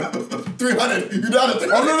manager. $300. You down to $300.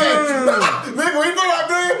 Oh no. Nigga, when you go out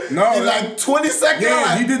there, No, in like 20 seconds. Yeah,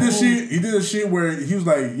 like, he did this shit. He did this shit where he was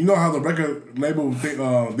like, you know how the record label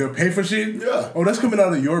they'll pay for shit. Yeah. Oh, that's coming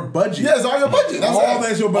out of your budget. Yeah, it's all your budget. That's all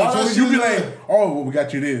that's your budget. All So that you be shit like, oh, well, we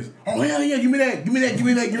got you this. Oh hell yeah, give me that, give me that, give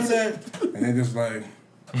me that, give me that, and then just like.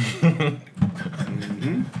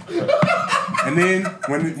 And then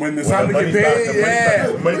when the time to get paid,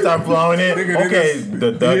 yeah. Money start flowing in. Nigga, Okay,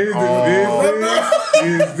 the duck.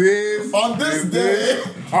 Is this On this day,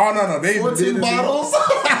 Oh no, they 14 did bottles.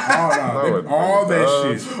 Oh no, all that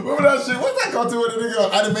shit. Remember that shit? What's that cartoon with the nigga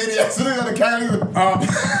on Animaniacs? The nigga on the county.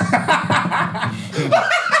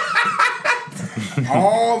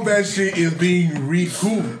 All that shit is being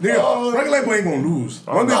recouped. Nigga, record label ain't gonna lose.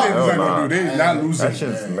 One thing they're not gonna do, they're not losing. That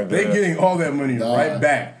shit's They getting all that money right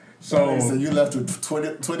back. So you left with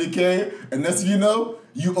 20K, and next thing you know,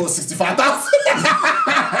 you owe 65,000.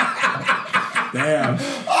 damn.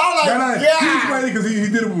 I'm like, He was funny because he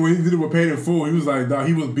did it when he did it with Paid in Full. He was like, dog,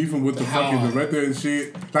 he was beefing with the fucking director and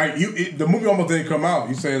shit. Like the movie almost didn't come out.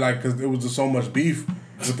 He said like because there was just so much beef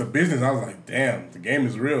with the business. I was like, damn, the game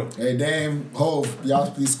is real. Hey, Dame, Hove,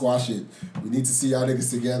 y'all please squash it. We need to see y'all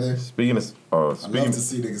niggas together. Speaking of, I love to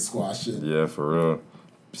see niggas squash it. yeah, for real.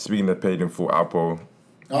 Speaking of Paid in Full, Apple.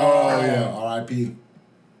 Oh yeah, R.I.P.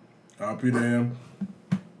 R.P. to him.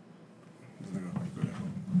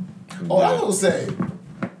 Oh, I was gonna say,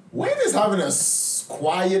 Wayne is having a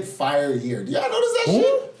quiet fire year. Do y'all notice that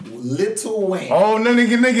shit? Little Wayne. Oh,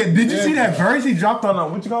 nigga, did you see that verse he dropped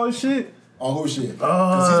on what you call this shit? Oh, who shit?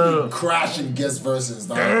 Because he's been crashing guest verses,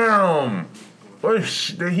 dog. Damn.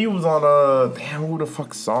 He was on damn, who the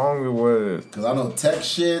fuck song it was? Because I know Tech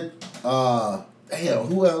shit. Damn,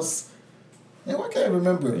 who else? Man, why can't I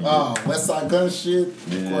remember? West Side Gun shit.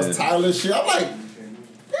 Of course, Tyler shit. I'm like,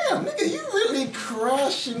 damn, nigga, you really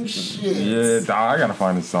crashing shit. Yeah, dog, I gotta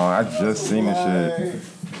find the song. I just seen this shit.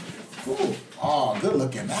 Cool. Oh, good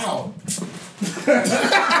looking out.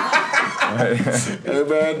 Hey,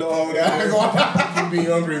 man, don't hold that. You be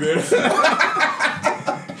hungry there.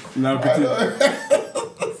 No, continue.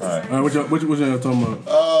 What y'all talking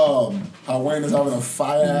about? How Wayne is having a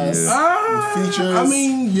fire ass features. I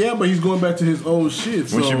mean, yeah, but he's going back to his old shit.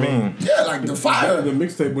 So. What you mean? Yeah, like the fire. The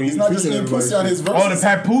mixtape when he's not just eating pussy on his verses. Oh, the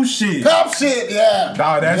Papoose shit. Pop shit, yeah.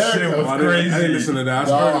 Dog, that shit was crazy. I didn't listen to that.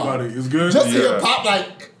 I heard about it. It's good. Just to hear Pop like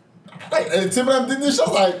and Timbaland did this shit.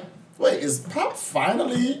 I was like, wait, is Pop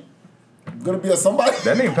finally gonna be a somebody?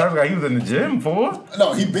 That nigga Pop guy, he was in the gym for.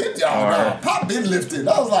 No, he been Pop been lifted.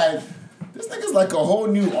 I was like, this nigga's like a whole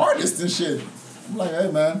new artist and shit. I'm like,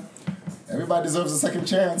 hey man, everybody deserves a second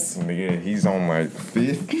chance. Nigga, he's on like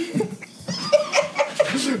 50.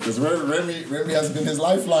 Because Remy has been his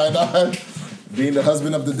lifeline, dog. Being the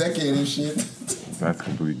husband of the decade and shit. That's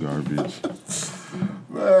complete garbage.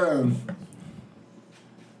 Man.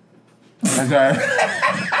 Okay.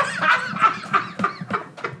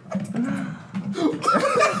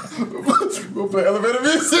 We'll play elevator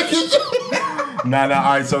music. Nah,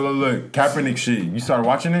 alright, so look, Kaepernick shit. You started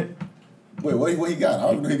watching it? Wait, what he got?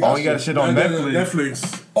 I don't know he got Oh, he got shit on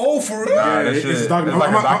Netflix. Oh, for real? Nah, that it's shit. a It's docu-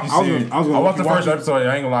 like a I docu-series. was gonna I watched the watch first it. episode.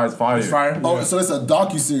 I ain't gonna lie, it's fire. It's fire. Oh, so it's a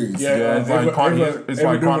docu-series. Yeah, it's like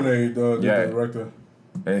Avery DuVernay, the Yeah. director.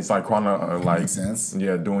 And it's like Makes sense.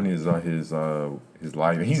 yeah, doing his life.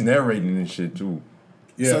 And he's narrating this shit too.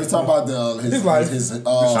 Yeah. So he's talking about his life, his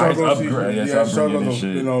struggles, upgrade, he- his yeah, upbringing struggles and of,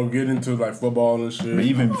 shit. you know, get into like football and shit. But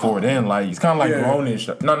even before then, like he's kind of like Yeah.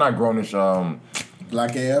 grownish. No, not grownish.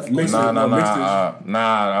 Black AF. Mixed- Nah.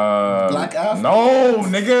 Black Af? No,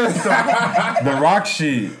 nigga. the Rock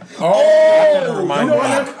shit. Oh, Remind you know,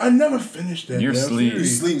 me. I never finished that. You're damn asleep. You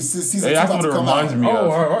series. sleep. Season Hey, 2 that's about what it to come reminds out. me of.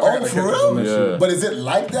 Oh, for real? Yeah. But is it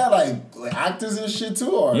like that? Like actors and shit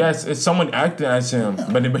too? Or? Yes, it's someone acting as him,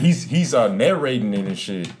 but he's narrating it and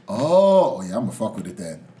shit. Oh, yeah, I'm gonna fuck with it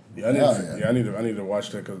then. Yeah, I need to watch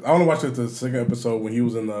that because I want to watch the second episode when he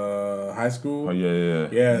was in high school. Oh yeah.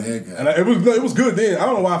 Yeah, and it was good then. I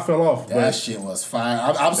don't know why I fell off. That shit was fine.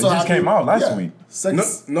 I'm so It just happy. came out last week.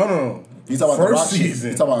 No. You talking about the Rock first shit?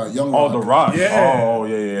 season. You talking about Young Oh, Rock? The Rock. Yeah. Oh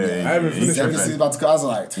yeah. I haven't finished Second that. season about to come. I was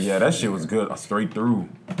like, Yeah, that shit was good. Straight through.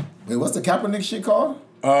 Wait, what's the Kaepernick shit called?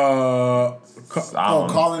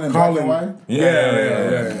 Colin in black and white?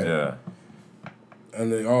 Yeah.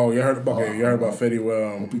 And then, you heard about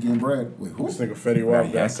Fetty Hope he getting bread. Wait, who? this nigga Fetty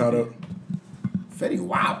Wap got caught up. Fetty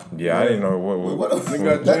Wap. Yeah, I didn't know What Nigga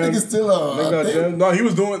got that jammed. nigga's still Nigga got thing? jammed. No, he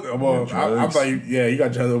was doing, well, I drugs. thought, he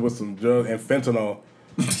got jammed up with some drugs and fentanyl.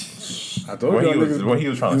 I told When you he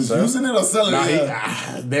was trying He to was sell. using it or selling Nah,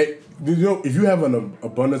 it? you know, if you have an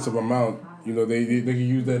abundance of amount, you know, they can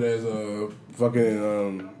use that as a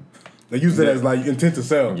fucking, they use that as like intent to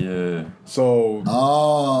sell. Yeah. So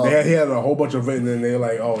Oh. he had a whole bunch of it, and then they're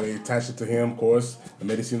like, they attached it to him, of course, and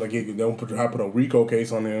made it seem like they put a RICO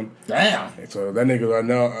case on him. Damn. And so that nigga right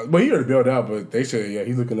now, but he already bailed out, but they said,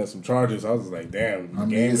 he's looking at some charges. I was like, damn, the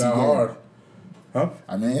game is he got going? hard. Huh?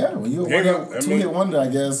 I mean, yeah, when you're Yeah, a two-hit wonder, I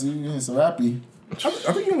guess, you're so happy. I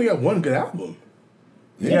think he only got one good album.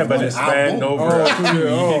 Yeah, but it spanned over. I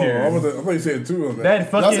years. thought you said two of them.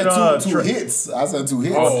 That fucking I said two hits. I said 2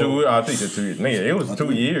 hits. I think it's 2 years. Nigga, it was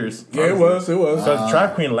 2 years. Yeah, it was. Because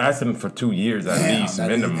Trap Queen lasted for 2 years at least, that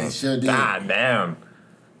minimum. they sure did. God damn.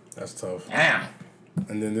 That's tough. Damn.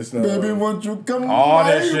 And then this Baby, won't you come All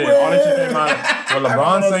my that shit. way? All that shit came out. When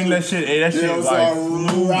LeBron sang that shit, that shit It was like. all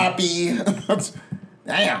rappy.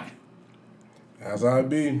 Damn. That's how it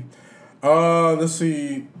be. Let's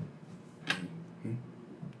see.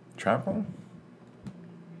 Trap on?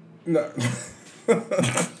 No.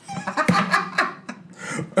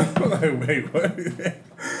 Like, wait, what?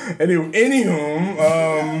 Anywho,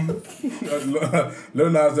 Lil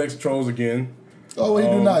Nas X trolls again. Oh, he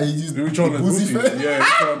do not. He used He was trolling Boosie Boosie. Fit. Yeah,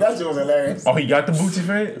 he trolling- That shit was hilarious. Oh, he got the Boosie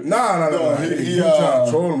fade? Nah. he, He was trying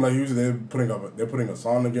to troll him like they're putting a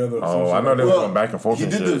song together. Or some Oh, shit I know like they that. were going back and forth He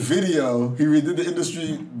and did shit. the video. He redid the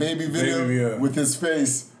industry baby video Baby, yeah. with his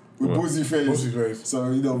face, with Boosie face. Boosie face. So,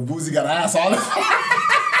 Boosie got an ass on his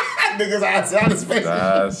nigga's ass on his face.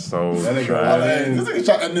 That's so That nigga trash. right This nigga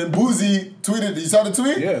tried, and then Boosie tweeted. You saw the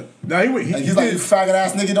tweet? Yeah. Nah, he And he's like, you faggot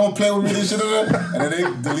ass nigga, don't play with me, this shit. And then they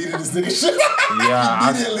deleted this nigga shit. Yeah,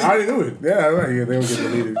 Immediately. I already knew it. Yeah, right. Yeah, they don't get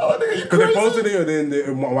deleted. Oh, nigga, you Because they crazy. posted it, and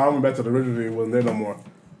then when I went back to the original, it wasn't there no more.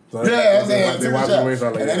 So Yeah, I'm saying, they wiped it away. So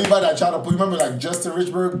I was like, and yeah. anybody that tried to put, remember like Justin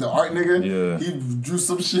Richburg, the art nigga? Yeah. He drew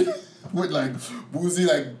some shit with like Boosie,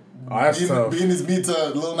 like that's tough. being his meat to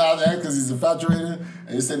Lil Nas X because he's infatuated, and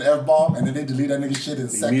he said the F-bomb, and then they delete that nigga shit in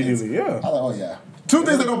seconds. Immediately, yeah. I was like, oh yeah. Two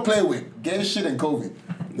things I don't play with: gay shit and COVID.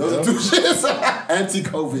 Those are two shits.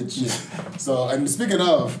 Anti-COVID shit. So, and speaking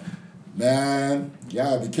of, man,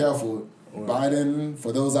 yeah, be careful. Biden,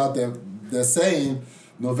 for those out there, they're saying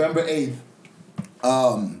November 8th,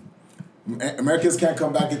 Americans can't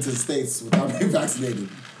come back into the States without being vaccinated.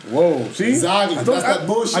 Whoa, see? Exactly. I thought, That's that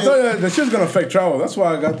bullshit. I thought that shit's gonna affect travel. That's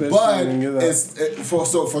why I got this. But shit.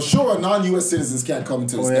 for sure, non-U.S. citizens can't come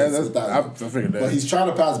into the States without I figured that. But he's trying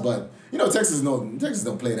to pass, but Texas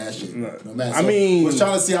don't play that shit. No man. I mean- was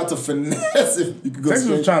trying to see how to finesse if you could go Texas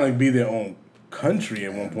straight. was trying to be their own country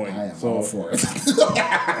at one point. I am so all for it.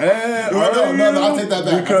 No, no, I'll take that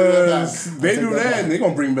back. Because I'll they take do that that, back. and they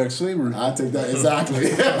gonna bring back slavery. I take that exactly.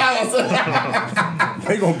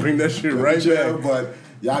 They gonna bring that shit right Yeah, back. but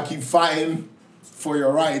y'all keep fighting for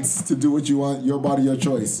your rights to do what you want, your body, your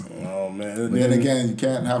choice. Oh man. But then again, you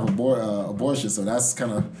can't have abortion, so that's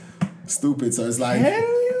kind of stupid. So it's like Can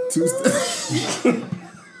you?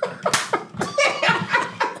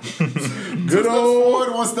 Good old-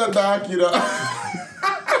 forward, one step back,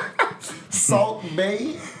 Salt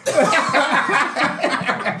Bay.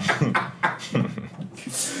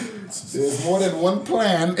 There's more than one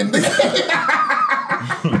plan in the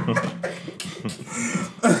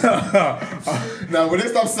Now, when they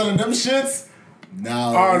stop selling them shits,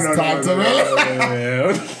 now it's time to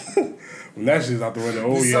When that shit's out the window.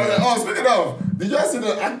 Oh So, yeah. speaking of, did y'all see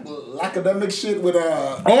the academic shit with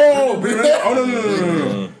Oh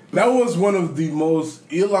no. That was one of the most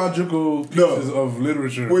illogical pieces of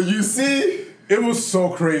literature. Where you see, It was so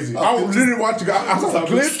crazy. I was literally watching. I saw the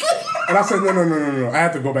clip, and I said, no. I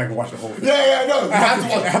have to go back and watch the whole thing. yeah, no, you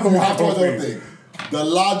have to watch the whole the whole thing. The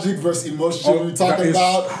logic versus emotion we were talking that is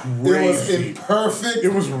about, it was crazy. imperfect.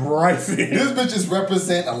 It was right there. These bitches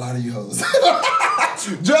represent a lot of you hoes.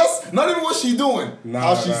 Just not even what she doing,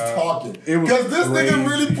 how she's talking. It was Because this crazy. nigga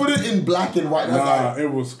really put it in black and white. Nah, it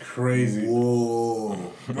was crazy. Whoa.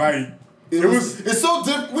 Like It's so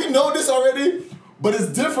different. We know this already, but it's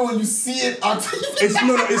different when you see it on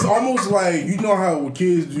TV. It's almost like, you know how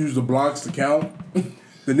kids use the blocks to count?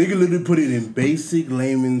 The nigga literally put it in basic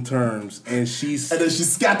layman terms, and and then she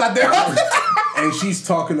scat that there. and she's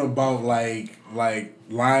talking about like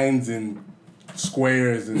lines and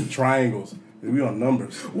squares and triangles. And we on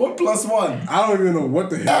numbers. 1 + 1. I don't even know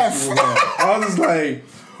what the hell she was on. I was just like,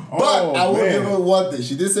 But I will man. give her one thing.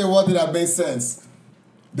 She did say one thing that made sense.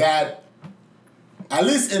 That at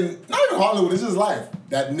least in not even Hollywood, it's just life.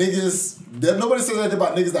 That niggas, nobody says anything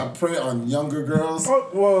about niggas that prey on younger girls. Oh,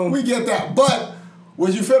 well, We get that, but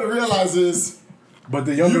what you fail to realize is, but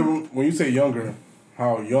the younger, when you say younger,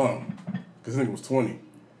 how young? Because I think it was 20.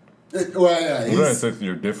 yeah, We're he's a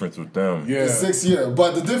 6-year difference with them. Yeah. 6 year.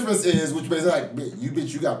 But the difference is, which basically like,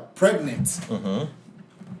 you got pregnant.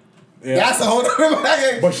 Yeah. That's the whole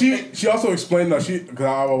thing. But she also explained that because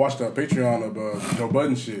I watched the Patreon of Joe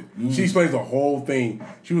Budden shit. She explains the whole thing.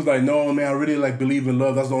 She was like, "No, man, I really like believe in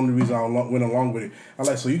love. That's the only reason I went along with it." I'm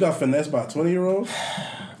like, "So you got finessed by a 20-year-old?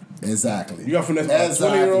 Exactly. You got finessed by a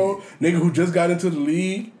 20-year-old nigga who just got into the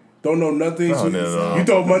league, don't know nothing. No, So no. You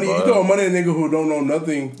throw money at a nigga who don't know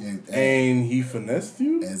nothing, Yeah, and he finessed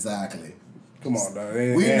you? Exactly. Come on, dog.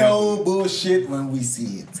 We know bullshit when we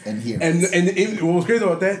see it and hear it. And what was crazy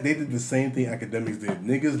about that, they did the same thing academics did.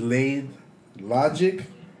 Niggas laid logic,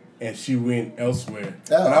 and she went elsewhere.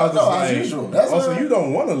 Yeah, and I was no, just as like, usual. That's also, what- you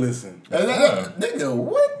don't want to listen. Nigga,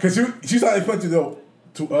 what? Because she started explaining though,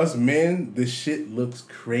 to us men, this shit looks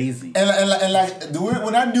crazy. And like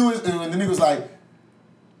when I knew it, when the nigga was like,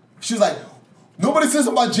 she was like, nobody says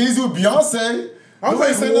about Jay-Z with Beyonce. I was Nobody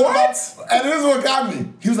like, said nothing what? about- and this is what got me.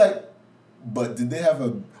 He was like, but did they have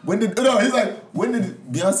he's like, when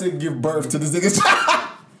did Beyonce give birth to this nigga's child?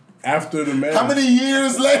 After the marriage. How many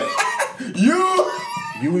years later?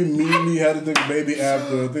 You immediately had to take a baby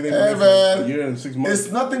after. I think they Hey, were man. for a year and 6 months.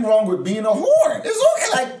 There's nothing wrong with being a whore.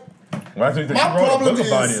 It's okay. Like, Well, I think that my you wrote a problem book is,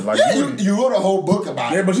 about it. Like, you wrote a whole book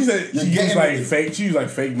about Yeah, it. but she said You're she used getting like it. fake. She used like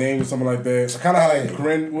fake names or something like that. Kind of how like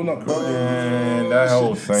Corinne. Well, not Corinne. man, that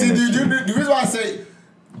whole thing. See, the reason why I say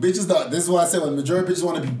bitches, this is why I say when the majority of bitches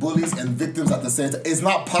want to be bullies and victims at the same time, it's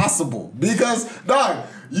not possible. Because, dog,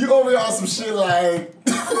 you over here on some shit like,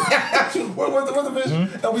 what's the bitch?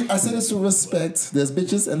 And I say this with respect. There's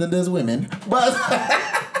bitches and then there's women. But,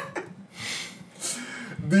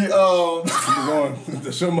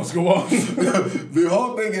 The show must go on. the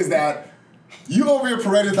whole thing is that you over here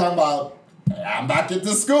parading talking about, I'm back at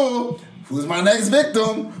the school. Who's my next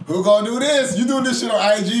victim? Who gonna do this? You doing this shit on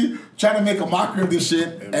IG, trying to make a mockery of this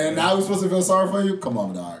shit, and now we're supposed to feel sorry for you? Come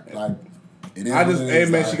on, dog. Like, it is. Hey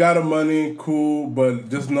man, she got her money, cool, but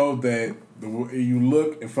just know that the way you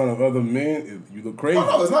look in front of other men, you look crazy. Oh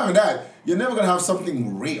no, it's not even that. You're never gonna have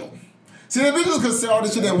something real. See, the bitches can say all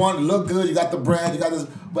this shit they want, look good, you got the brand, you got this,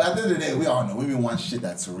 but at the end of the day, we all know women want shit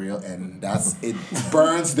that's real, and it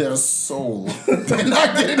burns their soul. They're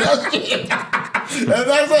not getting that shit. And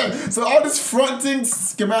that's it. So all this fronting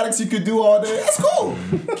schematics you could do all day, that's cool.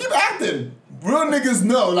 Keep acting. Real niggas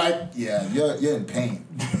know, like, yeah, you're in pain.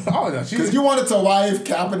 Oh no, she. Because you wanted to wife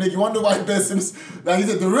Kaepernick, you wanted to wife Ben Simmons. Like he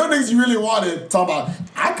said, the real niggas you really wanted, talk about,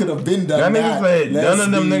 I could have been done That that. nigga said none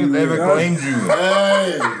of them Let's be niggas ever real. claimed you.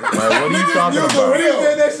 Hey. Like, what are you Niggas talking knew the about? when he real.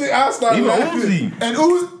 said that shit, I started Even laughing. Uzi. And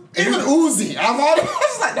even Uzi, I'm all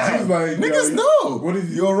it's like that. She was like, niggas yo, know. What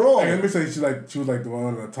is You're wrong. Hey, let me say, she was like the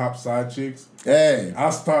one of the top side chicks. Hey, I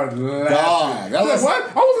started laughing. Dog, that She was was-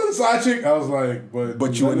 like, what? I was a side chick. I was like,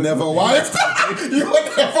 but you were never wifed. You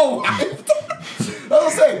were never wifed. That's what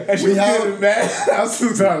I'm saying. And she We was have. getting mad. I was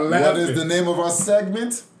just started laughing. What is the name of our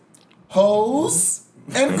segment? Hoes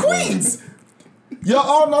and queens. You're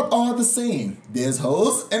all not all the same. There's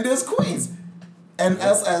hoes and there's queens. And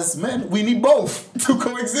as men, we need both to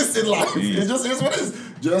coexist in life. It just is what it is.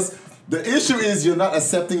 Just the issue is you're not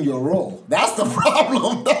accepting your role. That's the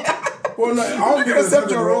problem. Well, no, I You don't can think it's accept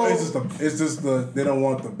the your role. role. It's just the they don't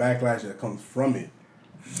want the backlash that comes from it.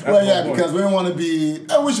 That's Well, my yeah, point. because we don't want to be.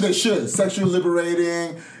 I wish they should sexual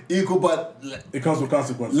liberating, equal, but it comes with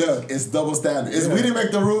consequences. look, it's double standard. It's Yeah. we didn't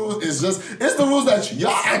make the rules. It's the rules that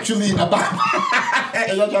y'all actually about,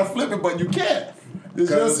 and y'all try to flip it, but you can't. It's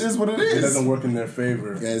Because just is what it It is. doesn't work in their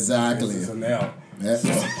favor. Exactly. It's an L. Yeah.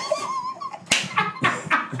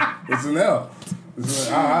 It's an L. It's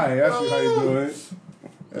like, hi, that's how you doing.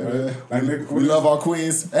 Like, We love our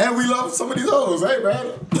queens and we love some of these hoes, hey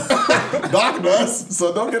man. Doc does,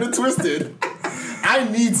 so don't get it twisted. I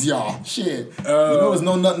needs y'all. Shit. You know it's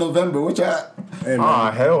no nut November, which I Hey, man.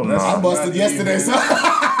 Ah, hell no. I busted not yesterday, even- so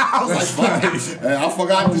I was like, fuck. And I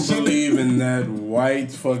forgot I the don't shit. believe in that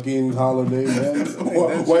white fucking holiday, man.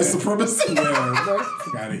 White supremacy. Yeah,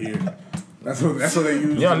 fuck out of here. That's what they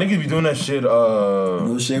use. Yeah, niggas be doing that shit.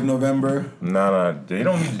 No shave November. Nah, they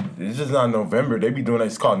don't. It's just not November. They be doing that.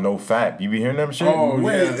 It's called no fap. You be hearing them shit? Oh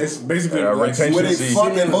Wait. yeah, it's basically Yeah, like retention Where they See, fuck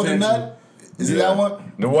and semen hold a retention. nut? Is it that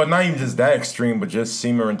one? No, well, not even just that extreme, but just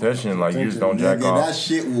semen retention. Like you just don't jack Nigga, that off.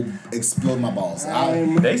 shit will explode my balls.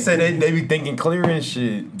 I'm- They say they be thinking clear and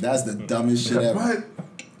shit. That's the dumbest shit ever. But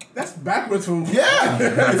That's backwards from Yeah.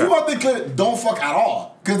 If you want to think clear, don't fuck at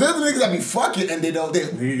all. Because there's the niggas that be fucking and they don't. They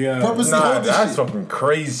purposely hold this that's shit. fucking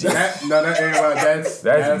crazy. that ain't right. That's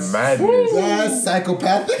madness. That's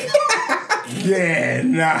psychopathic. Yeah,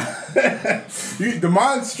 nah. The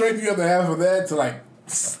mind strength you have to have for that to like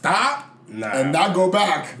stop, And not go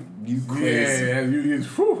back. You crazy. Yeah,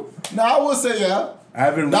 whew. Now I will say, yeah. I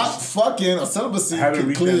haven't Not reached, fucking or celibacy haven't can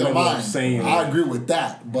reached clear that your level of mind. saying I that. agree with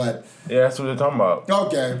that, but Yeah, that's what they're talking about.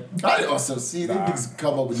 okay. I also see these niggas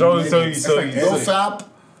come up with So new names. no fap.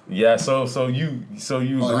 Yeah, so you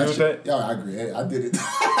agree with that? Yeah, I agree. I did it.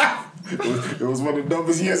 It was one of the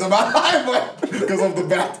dumbest years of my life, but because of the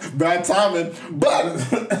bad timing. But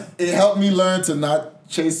it helped me learn to not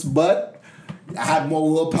chase butt. I had more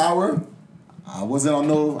willpower. I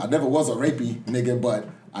never was a rapey nigga, but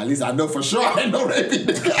at least I know for sure I ain't no rapey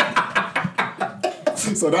nigga.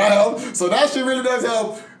 So that helped. So that shit really does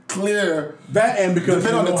help clear that, and because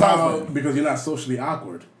depending on the time. because you're not socially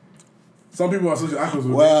awkward. Some people are socially awkward, so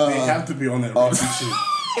Well, they have to be on that rapey shit.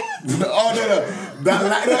 Oh no.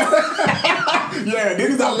 Yeah,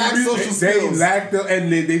 niggas that lack social They skills. lack the,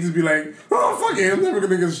 and they just be like, oh fuck it, I'm never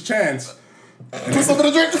gonna get this chance. Put something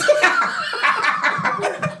to drink.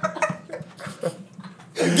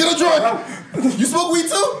 Get a drug. You smoke weed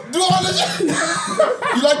too? Do all that shit.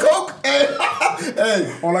 You like coke?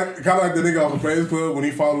 Hey. Or like kind of like the nigga off the Praise Club when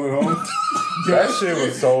he followed home. That shit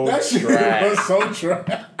was so That shit trash. was so trash.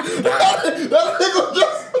 That nigga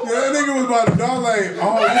just. That nigga was about to die like,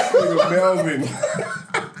 oh, this nigga Melvin.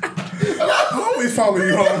 I always follow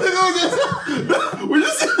you home. When you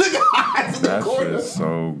see nigga eyes in the That corner. shit is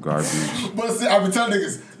so garbage. But see, I be telling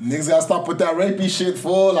niggas gotta stop with that rapey shit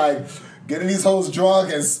for like getting these hoes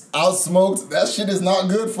drunk and out smoked. That shit is not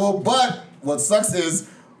good for. But what sucks is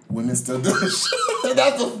women still do this shit.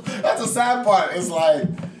 That's the sad part. It's like,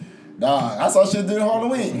 nah, I saw shit during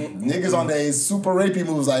Halloween. Niggas on their super rapey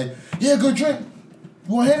moves like, yeah, good drink.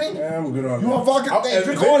 You want Henny? Yeah, I'm good on You that. want vodka? Hey, If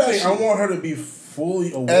drink all that anything, shit. I want her to be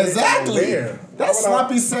fully aware. Exactly. Aware. That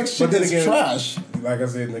sloppy sex shit But then is again, trash. Like I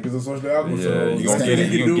said, niggas are socially awkward. Yeah, so you gonna all get it.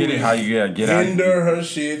 can You gonna do get it is how you gotta get out. hinder her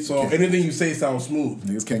shit. So anything you say sounds smooth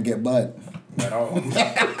Niggas can't get butt. at all.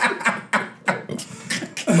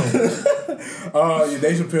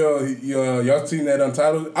 Dave Chappelle, y'all seen that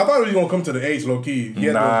Untitled? I thought he was gonna come to the H low key. He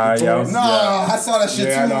had Nah, the yeah, toys. Nah, I saw that shit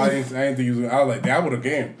Yeah, I too. know. I didn't think he was. I was like, that would have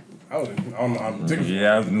came. I don't know. I'm thinking.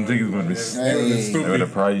 Yeah, I think it's gonna be They would've been Hey. stupid. with the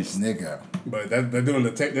price. Nigga. But they're doing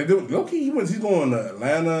the tech. They're doing low key. He's going to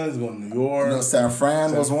Atlanta. He's going to New York. You know, San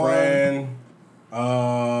Fran was San one. Fran.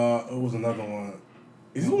 What was another one?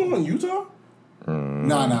 Is he going in Utah?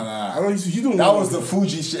 Nah. I know he's doing. That was the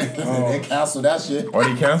Fuji shit. They canceled that shit. Oh,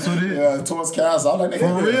 they canceled it? Yeah, the tour's canceled. I was like,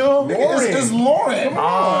 nigga, For real? Nigga, it's Lauren. Oh,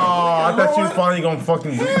 I thought you was finally gonna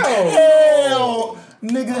fucking do it. Hell,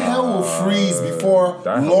 nigga, hell will freeze before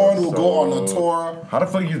That Lauren was will go on a so- tour. How the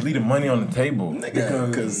fuck you leave the money on the table? Nigga,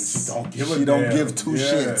 because she she don't don't give two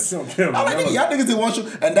shits. She don't give a I'm like, damn. nigga, y'all niggas didn't want you.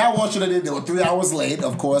 And that one show that they were 3 hours late,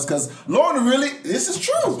 of course, because Lauren really, this is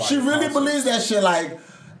true. She really believes that shit, like,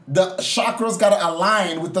 the chakras gotta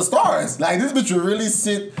align with the stars. Like, this bitch will really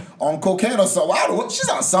sit on cocaine or something. She's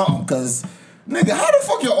on something, because, nigga, how the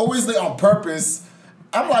fuck you're always late on purpose?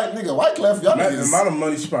 I'm like, nigga, Wyclef, y'all The niggas. amount of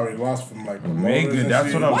money she probably lost from like Nigga,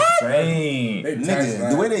 that's what I'm saying. They taxed Nigga,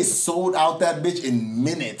 that. the way they sold out that bitch in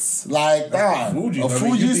minutes, like that. Fuji. A I mean, you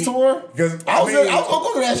Fuji's think- tour. 'cause, I was gonna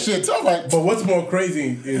go to that shit too. I was like, But what's more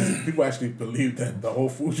crazy is people actually believe that the whole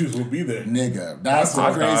Fuji's will be there. nigga, that's the I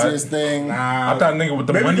thought- craziest thing. Nah, I thought nigga with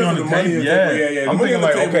the maybe money because on of the the money table, on the yeah. table, yeah, the I'm money thinking on the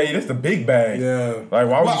like, table. okay, this the big bag. Yeah. Like,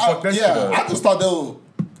 why would you fuck that shit I up? just thought they were.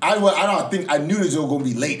 I don't think I knew that they were gonna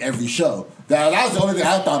be late every show. That was the only thing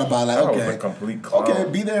I thought about. Like, That was okay, a complete clown. okay,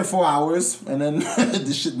 be there in 4 hours, and then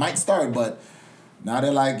the shit might start. But now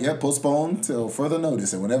they're like, yeah, postpone till further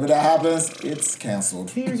notice, and whenever that happens, it's canceled.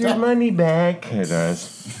 Here's your money back. It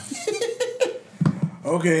does.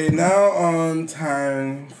 Okay, now on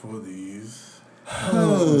time for these.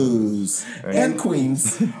 Hoes and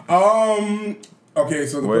queens. Okay,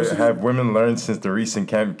 so the What person. have women learned since the recent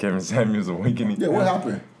Kevin Samuels awakening? Yeah, what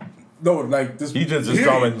happened? No, like this. He just here.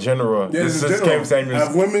 saw in general. Yeah, This in is general. Kevin Samuels.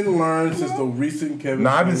 Have women learned since the recent Kevin?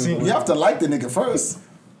 Nah, I haven't Samuels- seen- You have to like the nigga first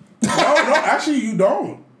No, actually, you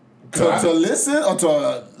don't. to listen or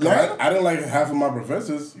to learn. I didn't like half of my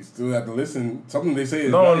professors. You still have to listen. Something they say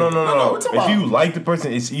is No, right. no, no, No, no. we're talking If you about- like the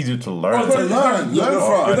person, it's easier to learn. Oh, it's not- learn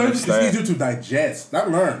from. It's understand. easier to digest,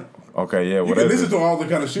 not learn. Okay, yeah, You whatever. can listen to all the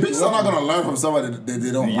kind of shit. Bitches are not gonna learn from somebody that they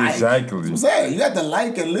don't like. Exactly. That's what I'm saying. You got to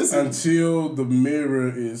like and listen. until the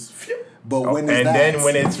mirror is. But when and it's then that,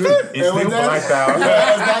 when it's and still when that- blacked out. Yeah,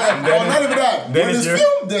 it's not, And then- not even that. then When it's it's your-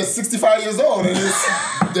 filmed, they're 65 years old and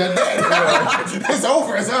it's dead. It's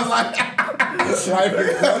over. So I was like, it's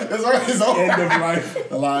over. End of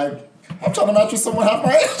life. Like, I'm trying to match with someone half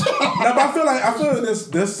my age. No, but I feel like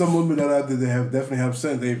there's some women that out there that have definitely have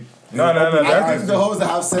sense. No. I think the hoes that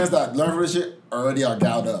have sense that learn from this shit already are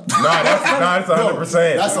gouged up. That's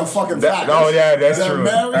 100%. That's a fucking fact. That's They're true.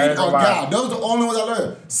 married or gouged. Those are the only ones that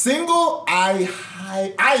learn. Single, I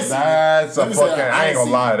see That's it. a fucking. I ain't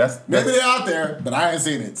gonna lie. Maybe they're out there, but I ain't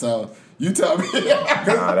seen it. So you tell me.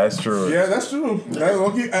 Nah, that's true. Yeah, that's true. That's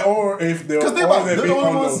okay. Or if they're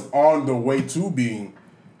on the way to being.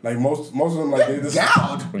 Like most of them, like they just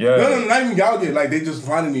gouged. Yeah. No, not even gouged yet. Like they just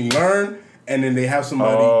finally learn, and then they have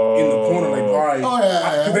somebody in the corner. Like, all right,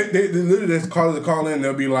 Cause they literally just call in.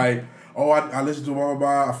 They'll be like, oh, I listened to blah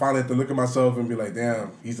blah blah. I finally have to look at myself and be like,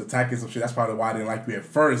 damn, he's attacking some shit. That's probably why I didn't like me at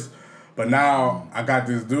first. But now I got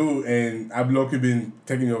this dude, and I've low-key been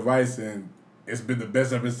taking your advice, and it's been the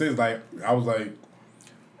best ever since. Like I was like.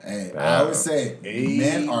 Hey, I always say,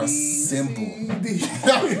 men are simple.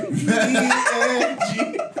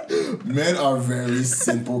 Men are very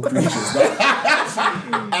simple creatures.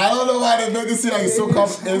 I don't know why they make it seem like it's so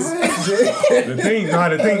complicated. The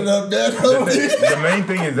main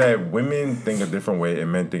thing is that women think a different way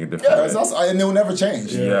and men think a different way. And it will never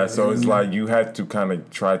change. Yeah, so it's like you have to kind of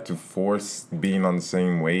try to force being on the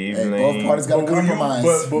same wavelength. Both parties got to compromise.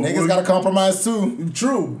 Niggas got to compromise too.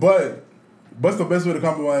 True, but the best way to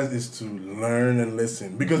compromise is to learn and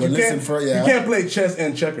listen. Because you can't play chess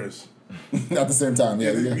and checkers at the same time.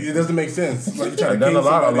 Yeah, it doesn't make sense. Like a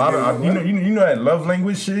lot of you know that love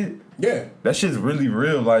language shit. Yeah, that shit's really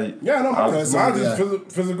real. Like mine's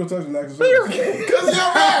just physical touch and acts. Because you're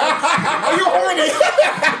mad. Are you horny?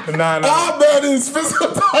 Nah. All man is physical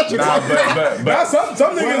touch. But some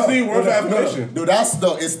niggas need words of affirmation. Dude,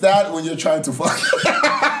 it's that when you're trying to fuck.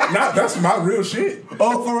 That's my real shit.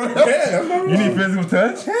 Oh, for real? Yeah, that's my real shit. You need physical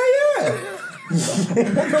touch? Hell yeah.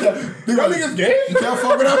 Y'all niggas gay? You can't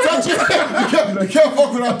fuck without touching. You can't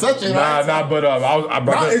fuck without touching.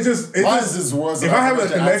 It's just if I have a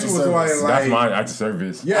connection with somebody, like that's mine. Acts of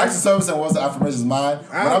service. Yeah, acts of service and words of affirmation is mine.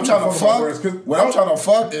 When I'm trying to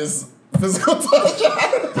fuck is physical touch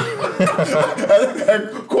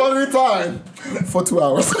and quality time for 2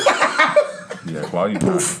 hours. Yeah, quality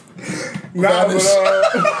time.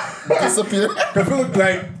 Disappear. I feel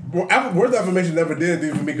like words of affirmation never did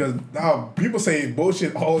anything for me because now people say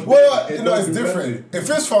bullshit all day. Well, it's different. If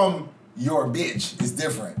it's from your bitch, it's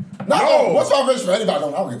different. What's my bitch for anybody? I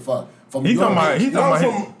don't give a fuck. He's talking about his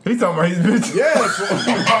bitch. Yeah,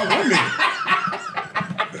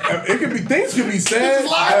 women. Things can be said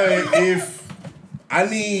if I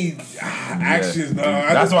need actions.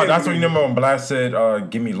 That's why you remember when Blast said,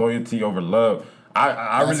 "Give me loyalty over love."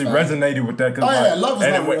 I really resonated with that because love is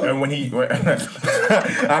not real. And when he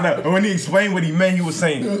I know when he explained what he meant, he was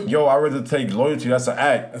saying, "Yo, I rather take loyalty. That's an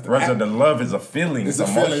act. Rather than love is a feeling. It's a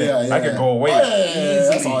emotion. Feeling, I could go away.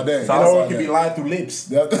 That's all day. It can be lied through lips.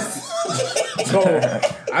 So that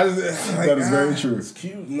is very true. It's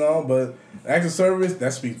cute, but acts of service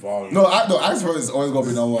that speaks volumes. No, acts of service is always gonna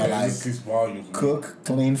be no more. Like speaks volumes. Cook,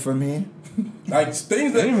 clean for me. Like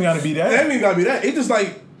things that ain't even gotta be that. It ain't even gotta be that. It's just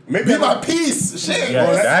like. Maybe be my peace. Shit.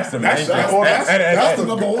 Yeah, that's the main thing. That's the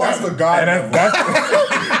number one. That's the God.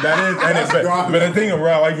 But the thing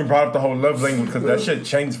around, I even brought up the whole love language because that shit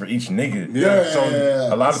changes for each nigga. Yeah. So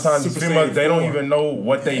a lot of times females they don't even know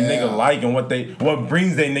what they nigga like and what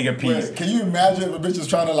brings they nigga peace. Wait, can you imagine if a bitch is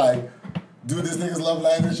trying to like do this nigga's love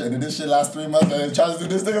language and then this shit lasts 3 months and then tries to do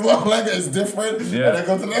this nigga's love language, it's different. Yeah. And then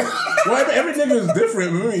go to that. Well, every nigga is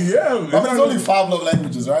different. There's only 5 love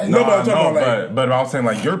languages, right? But I was saying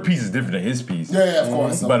like your piece is different than his piece. Yeah, of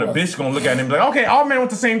course. But a bitch gonna look at him and be like, okay, all men want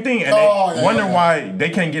the same thing, and they wonder why they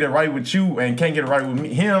can't get it right with you and can't get it right with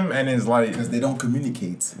him, and it's like because they don't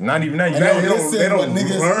communicate. Not even that. They don't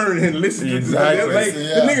learn and listen. Exactly. Like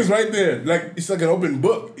the niggas right there. Like it's like an open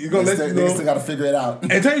book. You're gonna let you know. Niggas still gotta figure it out.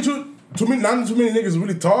 And tell you the truth. Not too many niggas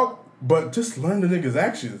really talk, but just learn the niggas'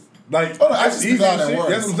 actions. Like, that's easy. That's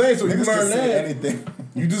what I'm saying. So niggas you learn that. Anything.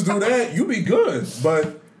 You just do that, you be good.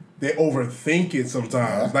 But they overthink it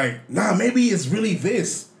sometimes. Yeah. Like, maybe it's really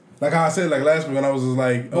this. Like how I said like last week when I was just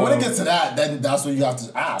like... But when it gets to that, then that's what you have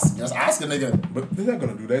to ask. Just ask a nigga. But they're not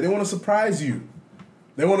going to do that. They want to surprise you.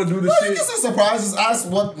 They want to do this shit. You can say surprise. Just ask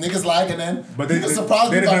what niggas like and then... But they're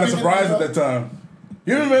kind of surprised at that time.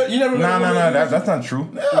 You never. No, that's not true.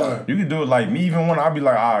 Yeah. You can do it like me. Even when I'll be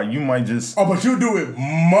like, you might just. Oh, but you do it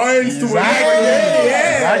months to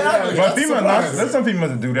Exactly. But females, there's some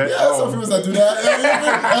females that do that. Yeah, some females that do that.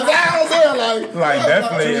 Like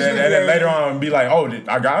definitely, and then later on be like, oh,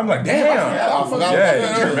 I got. I'm like, damn. I forgot.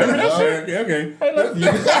 Yeah, remember that shit? Okay.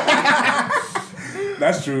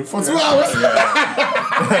 That's true. For 2 hours.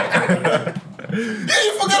 Yeah,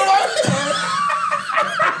 you forgot about it.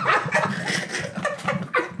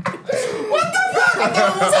 What the fuck? I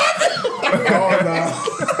thought it was happening. Oh, no.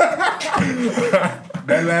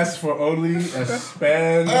 That lasts for only a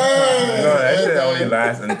span. No, that shit only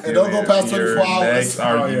lasts until It don't go past 24 your hours. next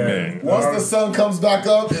argument. Once the sun comes back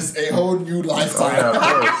up, it's a whole new lifetime. Yeah, of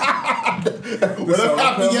course. Whatever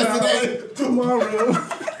happened yesterday Tomorrow.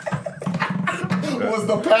 was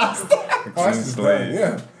the past. Oh, that's just done.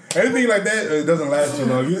 Yeah. Anything like that, it doesn't last too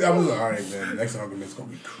long. I was like, all right, man, the next argument's gonna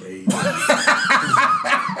be crazy.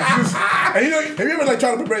 And you know, have you ever like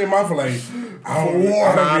tried to prepare your mind for like, I don't really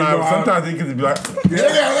know how- Sometimes it could be like,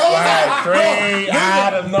 Yeah, straight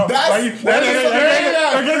out of no. That's-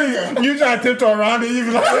 You try to tiptoe around it, you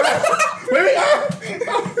be like,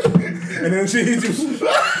 and then she hits you.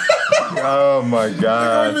 oh my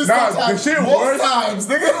god. Nah, the shit most worse. times,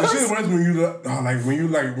 The nigga. shit worse when you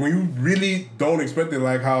when you really don't expect it,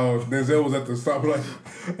 like how Denzel was at the stoplight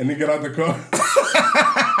and he got out the car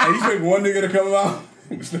and you expect one nigga to come out.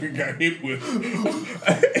 This nigga got hit with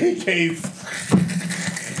AKs.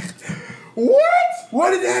 What?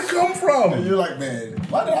 Where did that come from? You're like, man,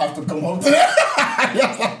 why did I have to come home today?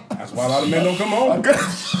 That's why a lot of men don't come home. You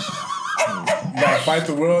gotta fight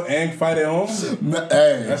the world and fight at home.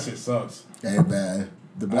 Hey, That shit sucks. hey, man.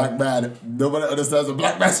 The black man, nobody understands the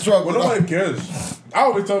black man struggle. Well, nobody cares. I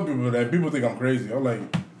always tell people that people think I'm crazy. I'm like,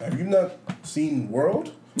 have you not seen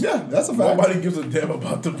World? Yeah, that's a fact. Nobody gives a damn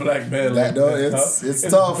about the black man. That, though, that, it's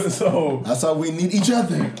tough. So That's why we need each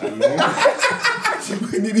other.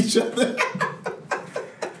 We need each other.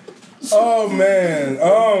 oh man,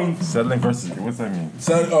 Settling versus, what's that mean?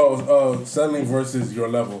 settling versus your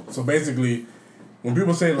level. So basically, when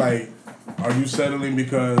people say like, are you settling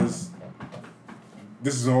because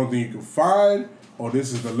this is the only thing you can find, or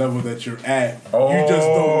this is the level that you're at? You just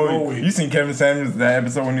don't know it. You seen Kevin Samuels that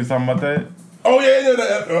episode when he was talking about that? Oh yeah.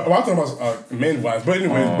 Well, I'm talking about men wise, but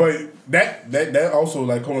anyways, but that also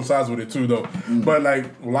like coincides with it too though. But like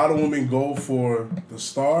a lot of women go for the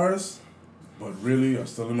stars, but really are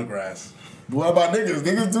still in the grass. What about niggas?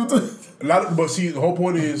 Niggas do too. But see, the whole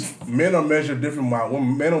point is men are measured different by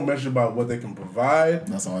women. Men are measured by what they can provide,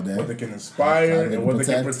 That's all that. what they can inspire, and what they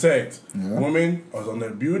can protect. Yeah. Women are on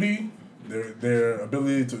their beauty, their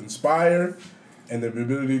ability to inspire, and their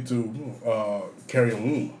ability to carry a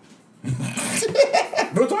womb.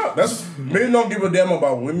 Real talk. That's men don't give a damn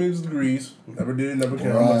about women's degrees. Never did, never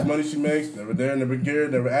cared how much money she makes. Never there, never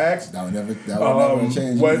cared, never asked. That would never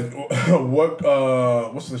change. What's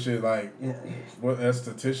the shit like? What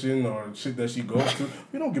esthetician or shit that she goes to?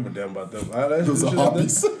 We don't give a damn about them. Those are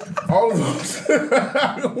hobbies. All of those.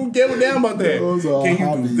 Who give a damn about that? Those are Can you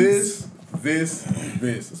hobbies. do this?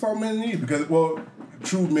 That's all men need because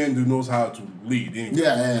true men do knows how to lead. Anyway.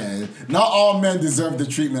 Yeah. Not all men deserve the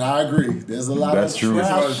treatment. I agree. There's a lot That's of true.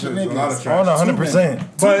 trash There's a lot of niggas. trash. Oh, no, 100%.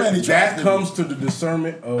 But many trash that comes to the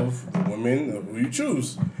discernment of the women of who you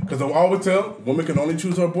choose. Because I always tell, woman can only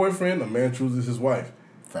choose her boyfriend, a man chooses his wife.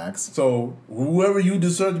 Facts. So whoever you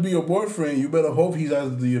deserve to be your boyfriend, you better hope he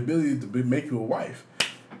has the ability to make you a wife.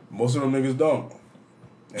 Most of them niggas don't.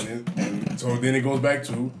 And so then it goes back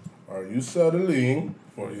to, are you settling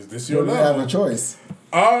or is this your Do they level? have a choice?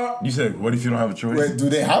 You said, what if you don't have a choice? Wait, do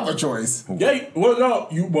they have a choice? Yeah, well, no,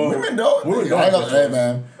 Women don't. Women don't. I got, hey,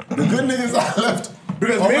 man. The good niggas I left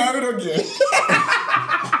Because are men- married or gay.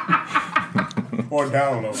 Or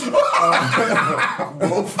down low.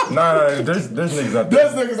 Nah, there's niggas out there.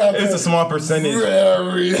 There's niggas out there. It's a small percentage.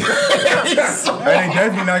 Very. And they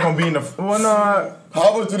definitely not gonna be in the. Well, nah.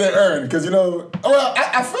 How much do they earn? Because, well,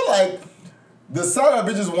 I feel like the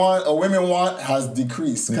salary bitches want or women want has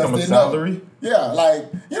decreased. You talking Because about they know. salary? Yeah,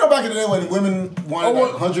 like, back in the day when women wanted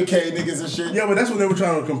like 100K niggas and shit. Yeah, but that's when they were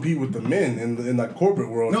trying to compete with the men in the corporate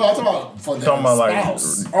world. No, I'm talking about for their Talking about, like,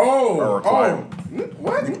 spouse. Or client.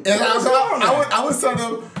 What? And I was telling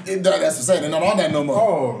them, that's what I'm saying, they're not on that no more.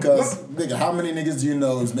 Oh, Because, nigga, how many niggas do you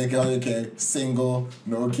know is making 100K, single,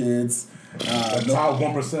 no kids, The top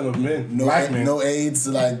 1% of men, no, black men. no AIDS,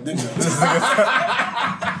 like, nigga.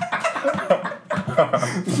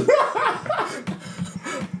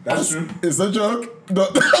 That's true. It's a joke.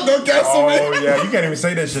 Don't cancel Oh, me. yeah, you can't even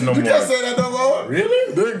say that shit no You more. can't say that no more.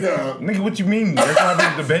 Really? Nigga. Nigga, what you mean? That's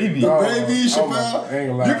not the baby. Baby, oh my- Chappelle. I ain't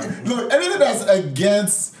gonna lie. Look, anything that's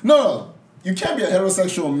against... No. You can't be a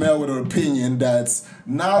heterosexual male with an opinion that's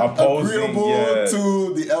not Opposing, agreeable yeah.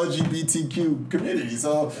 to the LGBTQ community.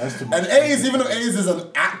 So, That's too much. and AIDS, even though AIDS is an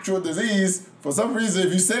actual disease, for some reason,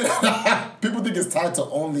 if you say that, people think it's tied to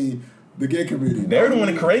only The gay community. They're the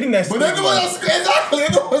one creating that. But they're the ones exactly. They're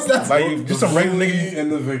the ones that's like just some regular bully nigga.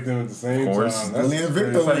 and the victim at the same Of course. time. bully and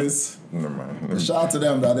victim like- is. Never mind. Shout out to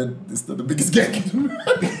them, that it's still the biggest gay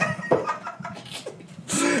community.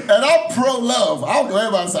 And I'm pro love. I don't care what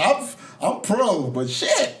everybody say. I'm pro, but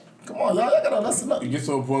shit. Come on, y'all gotta listen up. It gets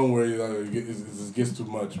to a point where it gets too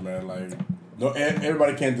much, man. Like, no,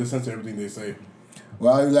 everybody can't just censor everything they say.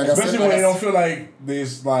 Well, like Especially I said, when they don't feel like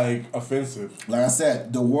this like offensive. like I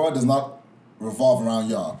said, the world does not revolve around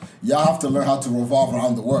y'all. Y'all have to learn how to revolve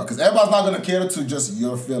around the world, because everybody's not gonna cater to just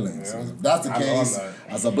your feelings. Yeah. If that's the I know case, that.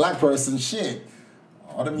 as a black person, shit.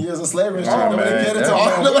 All them years of slavery and shit, Oh, nobody man. catered to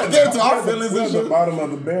Yeah. nobody catered to our feelings We're and at the shit. bottom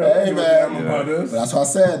of the barrel. Hey, You know man. damn about us. That's why I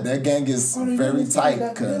said that gang is very tight,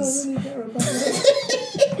 because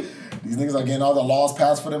these niggas are getting all the laws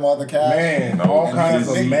passed for them, all the cash. Man, No, all and kinds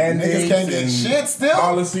niggas- of mandates niggas can't get and shit still?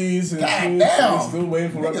 policies and God shit. damn. We're still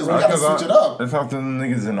waiting for Niggas, us. we gotta switch it up. That's how the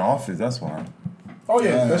niggas in the office. That's why. Oh yeah,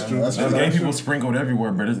 Yeah, that's true. that's true. There's gay That's people true. sprinkled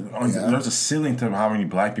everywhere, but Yeah. there's a ceiling to how many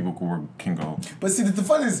black people can go. But see, the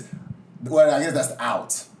fun is, well, I guess that's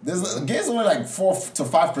out. There's gays only like 4 to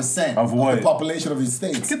 5% Of what? the population of these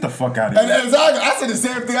states. Get the fuck out of And here. exactly, I said the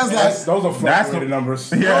same thing. I was Those are That's fluctuated the-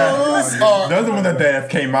 numbers. Yeah. Those are- Those are when the death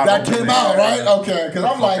came out. that came out, right? Okay, because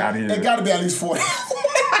I'm fuck like, outta here. it got to be at least 40.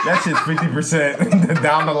 That shit's 50%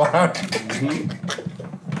 down the line.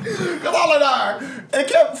 Because I'm like, all right, it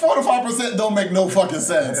kept 4 to 5% don't make no fucking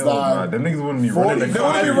sense, Hell nah, dog. them niggas wouldn't be 40, running the They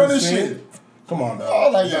wouldn't be country. running shit. Come on, dog. Oh,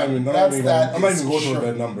 like, I'm not even that's gonna- that I'm not is even going true. to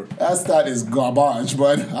that number. That stat is garbage,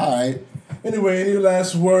 but all right. Anyway, any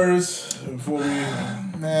last words before we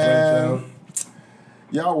branch Man, out?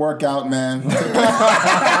 y'all work out, man.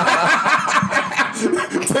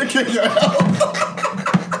 Take care of your health.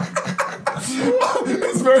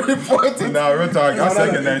 It's very important. Nah, real talk. I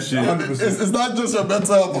second that shit. 100%. It's not just your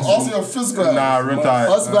mental health, but also your physical health. Nah, real talk.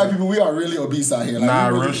 Us black people, we are really obese out here. Like, Nah,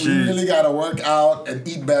 we real really, shit. we really gotta work out and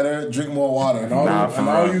eat better, drink more water. And all, Nah, you, for and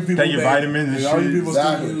all real. you people Take your that- vitamins and all you shit. people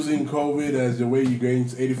Exactly. still using COVID as your way you gain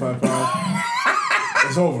 85 pounds.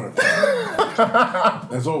 It's over.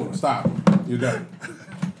 That's over. Stop. You're done.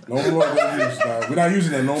 No more. We're not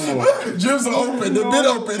using that no more. Gyms are open. They've been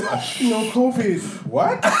open. No COVID.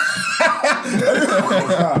 What?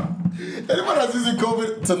 Stop. Anybody that's using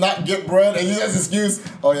COVID to not get bread and use that as an excuse,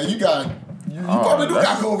 oh yeah, you probably do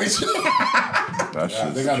got that's- COVID. That Yeah,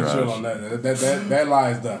 shit's they got to chill trash. on that. That lie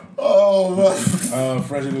is done. Oh man.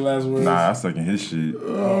 Fresh in the last words. Nah, I second his shit.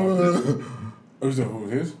 Who's that? Who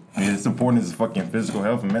his? Yeah, it's important as fucking physical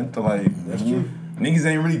health and mental. Like, That's true. niggas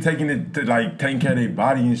ain't really taking it to like taking care of their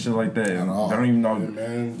body and shit like that. They all. don't even know Yeah,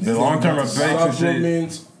 man. the long term effects and shit.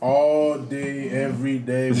 Supplements all day, every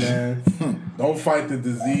day, man. Don't fight the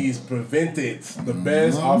disease. Prevent it. The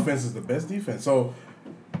best offense is the best defense. So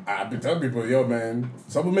I've been telling people, yo, man,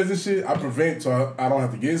 supplements and shit, I prevent so I don't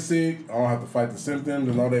have to get sick. I don't have to fight the symptoms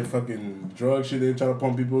and all that fucking drug shit they try to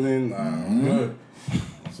pump people in. I'm good.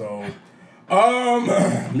 So,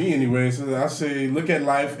 me anyway. So I say, look at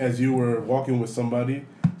life as you were walking with somebody.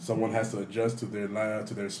 Someone has to adjust to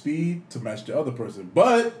their speed to match the other person,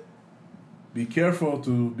 but be careful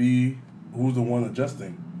to be who's the one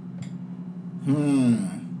adjusting.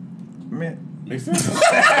 Man, Makes sense.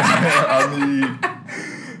 I mean,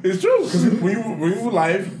 It's true. Because when you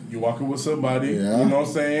life, you walking with somebody. Yeah. You know what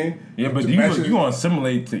I'm saying? yeah, but To you match it- gonna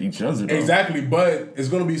assimilate to each other. Though. Exactly, but it's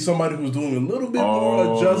gonna be somebody who's doing a little bit more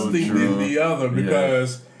Oh, adjusting true. than the other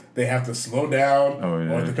because they have to slow down Oh,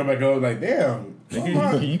 yeah. or to come back up like, damn.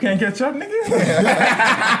 Nigga, you can't catch up, nigga.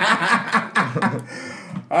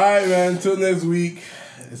 All right, man. Until next week,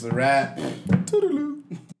 it's a wrap. Toodaloo.